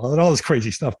impossible, and all this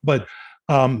crazy stuff. But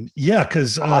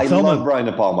because I love Brian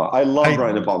De Palma.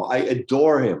 Brian De Palma. I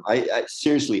adore him. I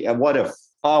seriously, and what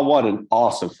an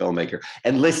awesome filmmaker.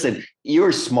 And listen,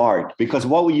 you're smart, because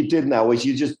what you did now was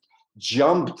you just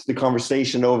jumped the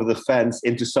conversation over the fence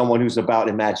into someone who's about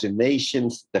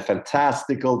imaginations, the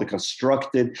fantastical, the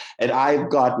constructed. And I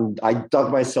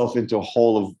dug myself into a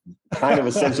hole of kind of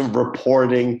a sense of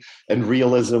reporting and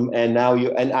realism. And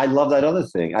and I love that other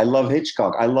thing. I love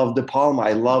Hitchcock. I love De Palma.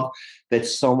 I love that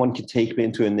someone can take me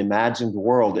into an imagined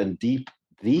world and deep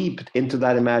deep into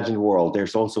that imagined world,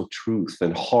 there's also truth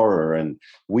and horror and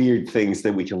weird things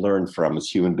that we can learn from as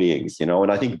human beings, you know.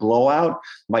 And I think Blowout,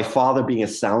 my father being a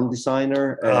sound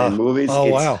designer in movies,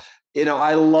 wow. You know,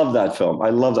 I love that film.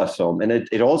 I love that film. And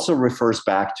it also refers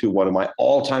back to one of my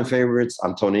all-time favorites,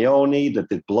 Antonioni, that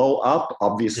did blow up.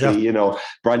 Obviously, you know,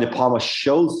 Brian De Palma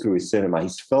shows through his cinema.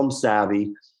 He's film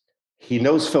savvy. He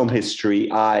knows film history.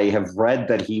 I have read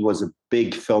that he was a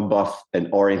big film buff and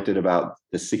oriented about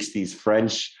the 60s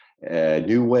French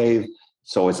New Wave.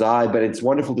 So was I. But it's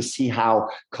wonderful to see how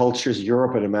cultures,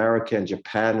 Europe and America and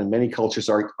Japan and many cultures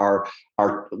are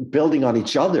building on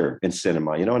each other in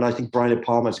cinema, you know. And I think Brian De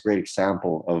Palma is a great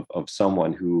example of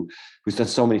someone who's done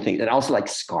so many things. And also like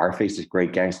Scarface is a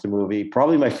great gangster movie.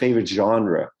 Probably my favorite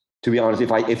genre. To be honest,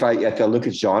 if I look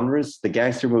at genres, the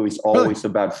gangster movie is always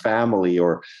about family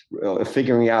or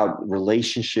figuring out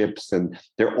relationships, and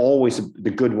they're always,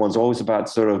 the good ones, always about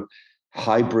sort of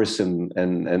hybris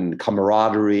and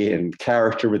camaraderie and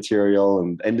character material,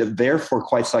 and therefore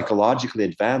quite psychologically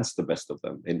advanced, the best of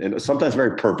them, in sometimes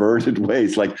very perverted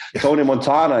ways. Like Tony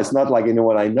Montana is not like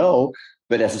anyone I know,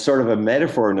 but as a sort of a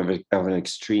metaphor of an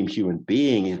extreme human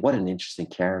being. What an interesting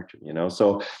character, you know.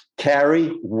 So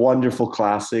Carrie, wonderful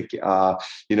classic. You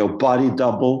know, Body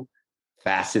Double,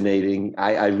 fascinating.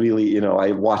 I really, you know,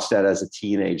 I watched that as a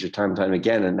teenager time and time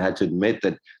again, and had to admit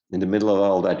that in the middle of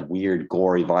all that weird,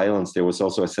 gory violence, there was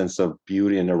also a sense of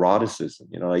beauty and eroticism,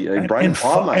 you know, like Brian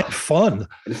Palma. And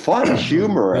fun,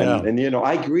 humor. And, you know,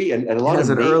 I agree. And a lot of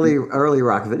early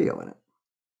rock video in it.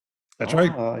 That's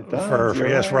right. For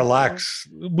Relax,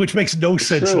 which makes no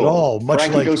sense at all. Much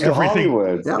Frankie like Goes everything. To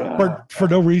Hollywood. Yeah. For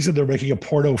no reason, they're making a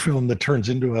porno film that turns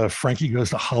into a Frankie Goes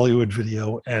to Hollywood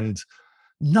video, and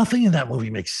nothing in that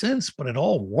movie makes sense, but it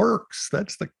all works.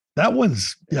 That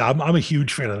one's, I'm a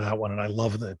huge fan of that one, and I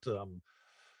love that.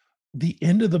 The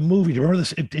end of the movie. Do you remember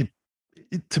this? It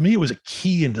to me, it was a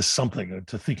key into something,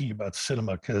 to thinking about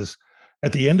cinema, because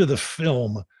at the end of the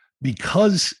film,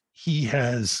 because he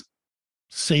has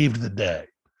saved the day,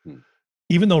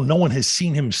 even though no one has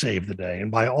seen him save the day,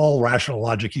 and by all rational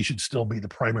logic, he should still be the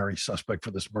primary suspect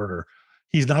for this murder.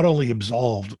 He's not only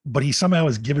absolved, but he somehow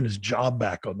has given his job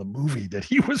back on the movie that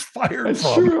he was fired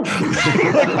from. True.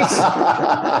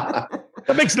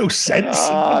 That makes no sense.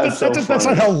 That's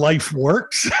not how life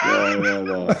works.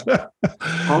 No.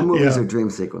 All movies are dream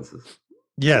sequences.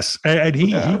 Yes, and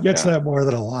he gets that more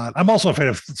than a lot. I'm also a fan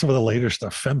of some of the later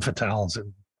stuff, Femme Fatales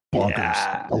and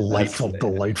Bonkers.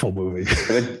 Delightful movie.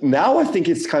 But now I think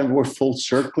it's kind of more full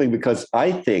circling, because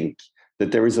I think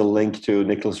that there is a link to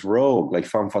Nicholas Roeg, like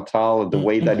Femme Fatale, and the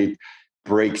way that it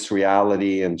breaks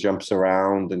reality and jumps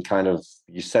around, and kind of,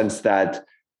 you sense that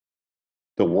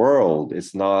the world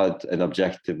is not an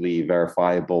objectively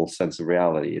verifiable sense of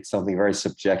reality. It's something very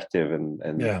subjective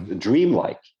and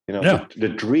dreamlike. You know, the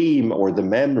dream or the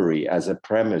memory as a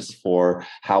premise for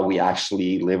how we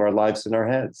actually live our lives in our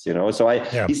heads, you know? So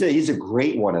he's a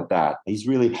great one at that. He's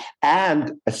really,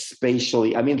 and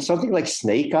spatially, I mean, something like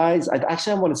Snake Eyes,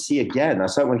 I want to see again. I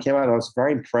saw it when it came out. I was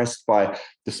very impressed by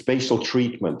the spatial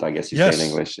treatment, I guess you say in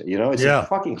English. You know, it's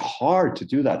fucking hard to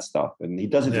do that stuff. And he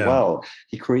does it well.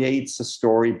 He creates a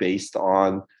story based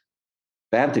on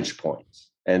vantage points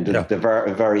and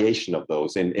the variation of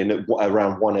those in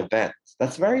around one event.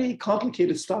 That's very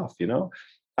complicated stuff, you know.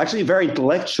 Actually, very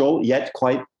intellectual yet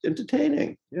quite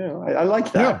entertaining. You know, I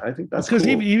like that. I think that's because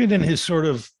cool. even in his sort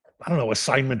of, I don't know,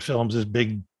 assignment films, his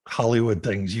big Hollywood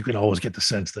things, you can always get the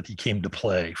sense that he came to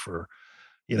play for,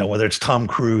 you know, whether it's Tom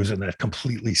Cruise in that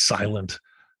completely silent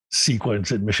sequence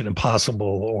in Mission Impossible,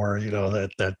 or you know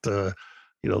that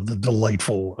you know, the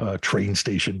delightful train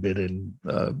station bit in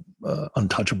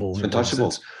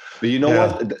Untouchables. But you know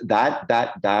what?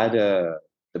 That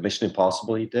the Mission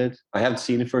Impossible he did, I haven't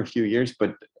seen it for a few years,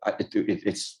 but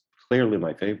it's clearly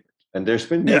my favorite. And there's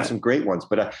been some great ones,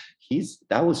 but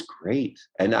that was great.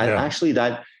 And actually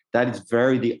that is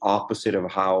very the opposite of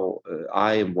how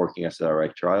I am working as a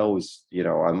director. I always, you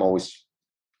know, I'm always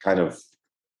kind of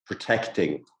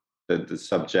protecting the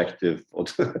subjective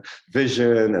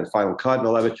vision and final cut and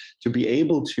all of it. To be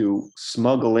able to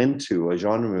smuggle into a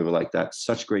genre movie like that,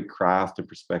 such great craft and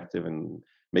perspective, and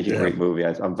making a great movie,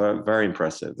 I'm very, very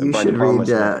impressive. You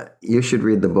should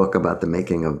read the book about the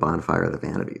making of Bonfire of the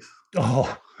Vanities.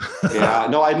 Oh, yeah.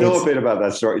 No, I know a bit about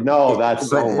that story. No, that's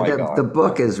God. The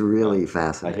book is really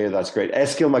fascinating. I hear that's great.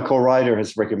 Eskil, my co-writer,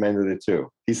 has recommended it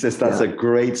too. He says that's a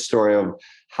great story of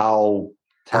how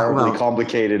terribly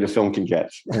complicated a film can get.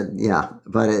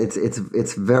 But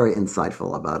it's very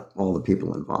insightful about all the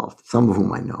people involved, some of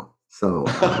whom I know. So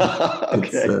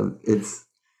it's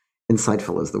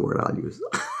insightful is the word I'll use.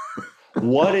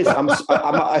 What is I'm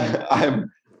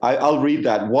I'll read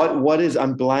that. What is,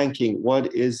 I'm blanking,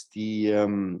 what is the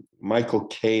Michael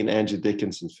Caine, Andrew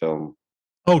Dickinson film?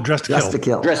 Oh, Dressed to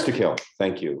Kill. Dressed to Kill.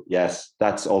 Thank you. Yes,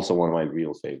 that's also one of my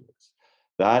real favorites.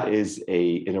 That is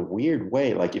in a weird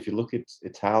way, like if you look at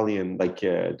Italian, like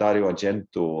Dario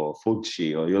Argento or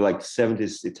Fulci, or you're like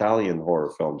 70s Italian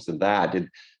horror films, and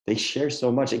they share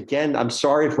so much. Again, I'm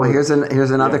sorry for. Well, here's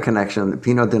another connection.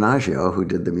 Pino Donaggio, who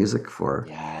did the music for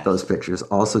those pictures,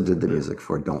 also did the music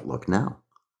for Don't Look Now.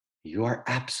 You are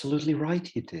absolutely right.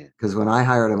 He did. Because when I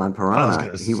hired him on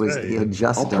Piranha, he had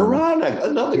just done Piranha,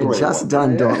 another great just one.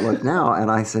 done Don't Look Now,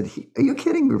 and I said, "Are you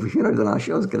kidding me? Pino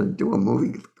Donaggio is going to do a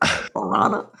movie,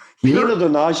 Piranha." Pino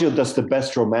Donaggio does the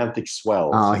best romantic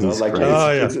swells. Oh, he's great.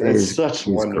 It's such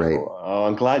wonderful. Great. Oh,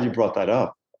 I'm glad you brought that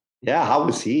up. Yeah, how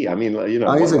was he? I mean,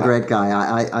 he's a great guy.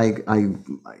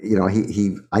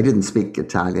 I didn't speak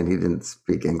Italian. He didn't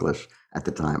speak English at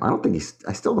the time.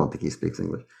 I still don't think he speaks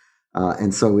English.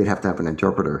 And so we'd have to have an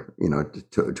interpreter,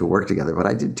 to work together. But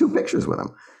I did 2 pictures with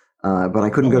him. But I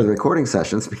couldn't go to the recording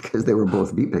sessions because they were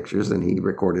both B pictures, and he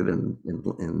recorded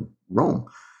in Rome.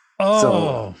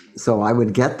 Oh. So I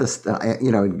would get this,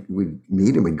 we'd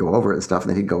meet and we'd go over it and stuff, and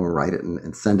then he'd go and write it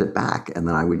and send it back. And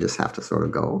then I would just have to sort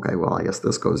of go, okay, well, I guess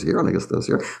this goes here and I guess this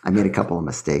here. I made a couple of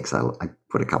mistakes. I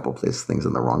put a couple of things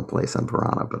in the wrong place on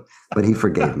Piranha, but he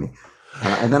forgave me.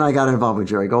 And then I got involved with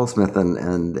Jerry Goldsmith,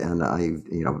 and I,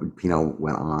 Pino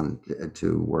went on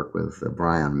to work with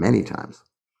Brian many times.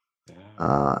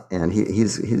 And he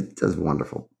does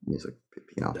wonderful music.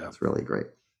 It's really great.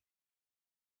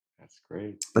 That's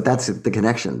great. But that's the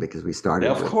connection, because we started.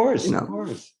 Yeah, of course. Yeah.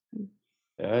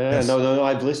 Yes. No.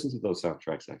 I've listened to those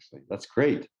soundtracks actually. That's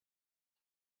great.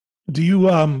 Do you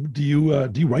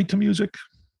write to music?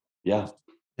 Yeah.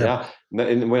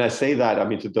 And when I say that, I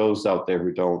mean, to those out there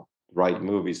who don't write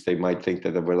movies, they might think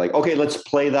that we're like, okay, let's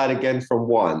play that again from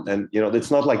one, and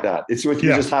it's not like that. It's what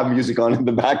you just have music on in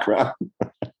the background.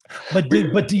 But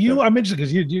do you? I'm interested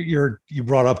because you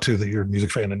brought up too that you're a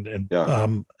music fan, and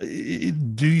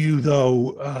do you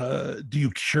do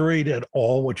you curate at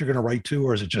all what you're going to write to,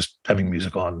 or is it just having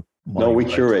music on? No, we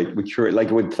curate.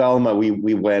 Like with Thelma,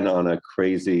 we went on a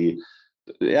crazy,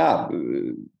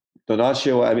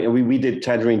 Donaggio. I mean, we did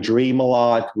Tangerine Dream a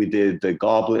lot. We did The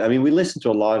Goblin. I mean, we listened to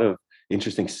a lot of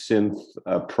interesting synth,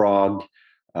 prog,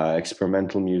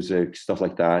 experimental music, stuff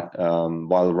like that,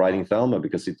 while writing Thelma,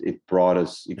 because it brought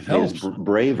us, it made us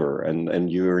braver,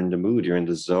 and you're in the mood, you're in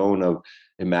the zone of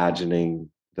imagining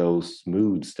those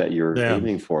moods that you're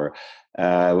aiming for.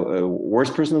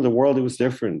 Worst Person in the World, it was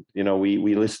different.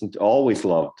 We always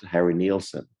loved Harry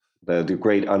Nilsson, the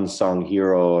great unsung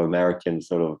hero, American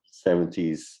sort of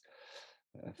 70s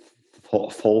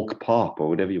folk pop, or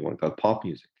whatever you want to call it, pop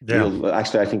music.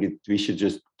 Actually, I think we should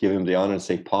just give him the honor and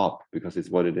say pop, because it's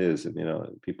what it is.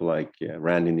 And people like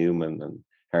Randy Newman and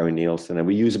Harry Nilsson, and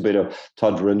we use a bit of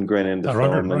Todd Rundgren in the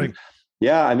film. Right.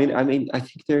 I mean, I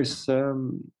think there's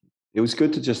it was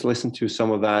good to just listen to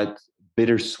some of that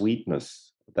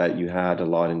bittersweetness that you had a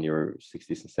lot in your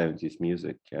 60s and 70s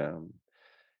music.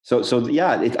 So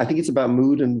I think it's about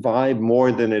mood and vibe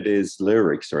more than it is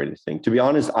lyrics or anything. To be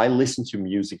honest, I listen to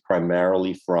music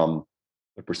primarily from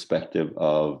the perspective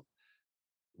of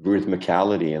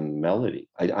rhythmicality and melody.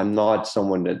 I'm not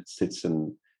someone that sits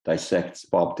and dissects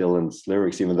Bob Dylan's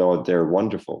lyrics, even though they're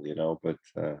wonderful, but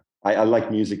I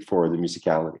like music for the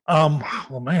musicality.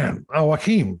 Well, man,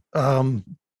 Joachim,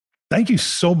 thank you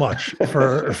so much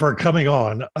for coming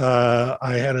on.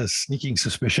 I had a sneaking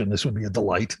suspicion this would be a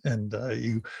delight, and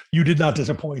you did not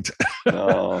disappoint.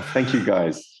 Oh, thank you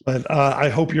guys. But I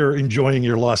hope you're enjoying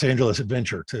your Los Angeles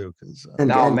adventure too.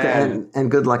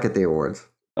 And good luck at the awards.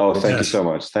 Oh, thank you so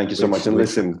much. Thank you so much. And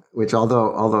listen, which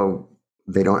although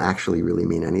they don't actually really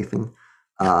mean anything,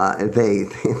 they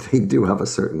do have a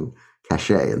certain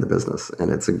cachet in the business, and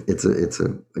it's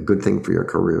a good thing for your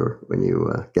career when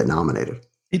you get nominated.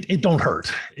 It don't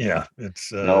hurt. Yeah,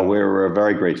 it's no, we're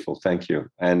very grateful. Thank you.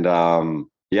 And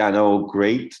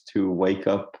great to wake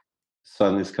up.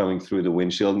 Sun is coming through the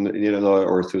windshield,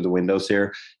 or through the windows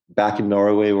here. Back in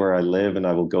Norway, where I live, and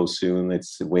I will go soon.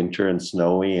 It's winter and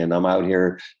snowy, and I'm out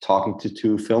here talking to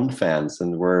 2 film fans,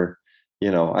 and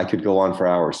I could go on for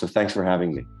hours. So thanks for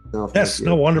having me.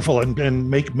 Wonderful, and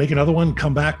make another one.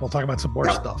 Come back. We'll talk about some more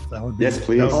stuff. That would be, yes,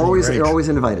 please. You're always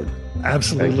invited.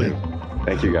 Absolutely.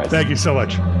 Thank you, guys. Thank you so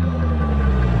much.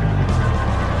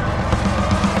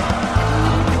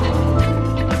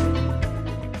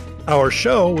 Our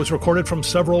show was recorded from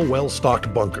several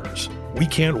well-stocked bunkers. We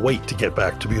can't wait to get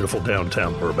back to beautiful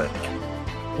downtown Burbank.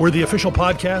 We're the official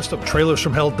podcast of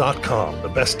trailersfromhell.com, the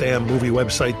best damn movie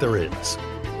website there is.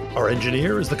 Our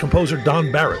engineer is the composer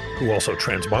Don Barrett, who also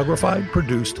transmogrified,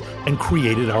 produced, and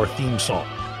created our theme song.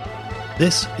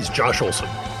 This is Josh Olson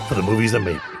for The Movies That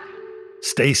Made Me.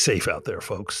 Stay safe out there,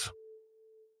 folks.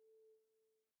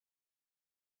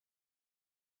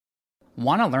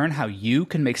 Want to learn how you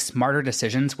can make smarter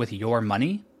decisions with your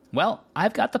money? Well,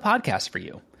 I've got the podcast for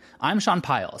you. I'm Sean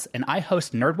Piles, and I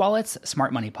host NerdWallet's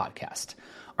Smart Money Podcast.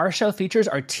 Our show features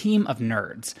our team of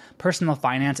nerds, personal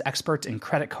finance experts in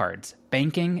credit cards,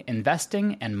 banking,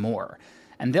 investing, and more.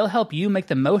 And they'll help you make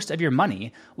the most of your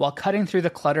money while cutting through the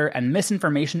clutter and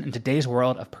misinformation in today's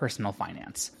world of personal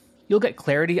finance. You'll get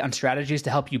clarity on strategies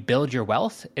to help you build your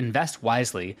wealth, invest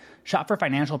wisely, shop for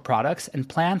financial products, and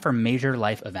plan for major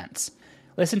life events.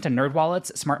 Listen to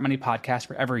NerdWallet's Smart Money Podcast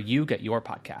wherever you get your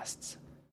podcasts.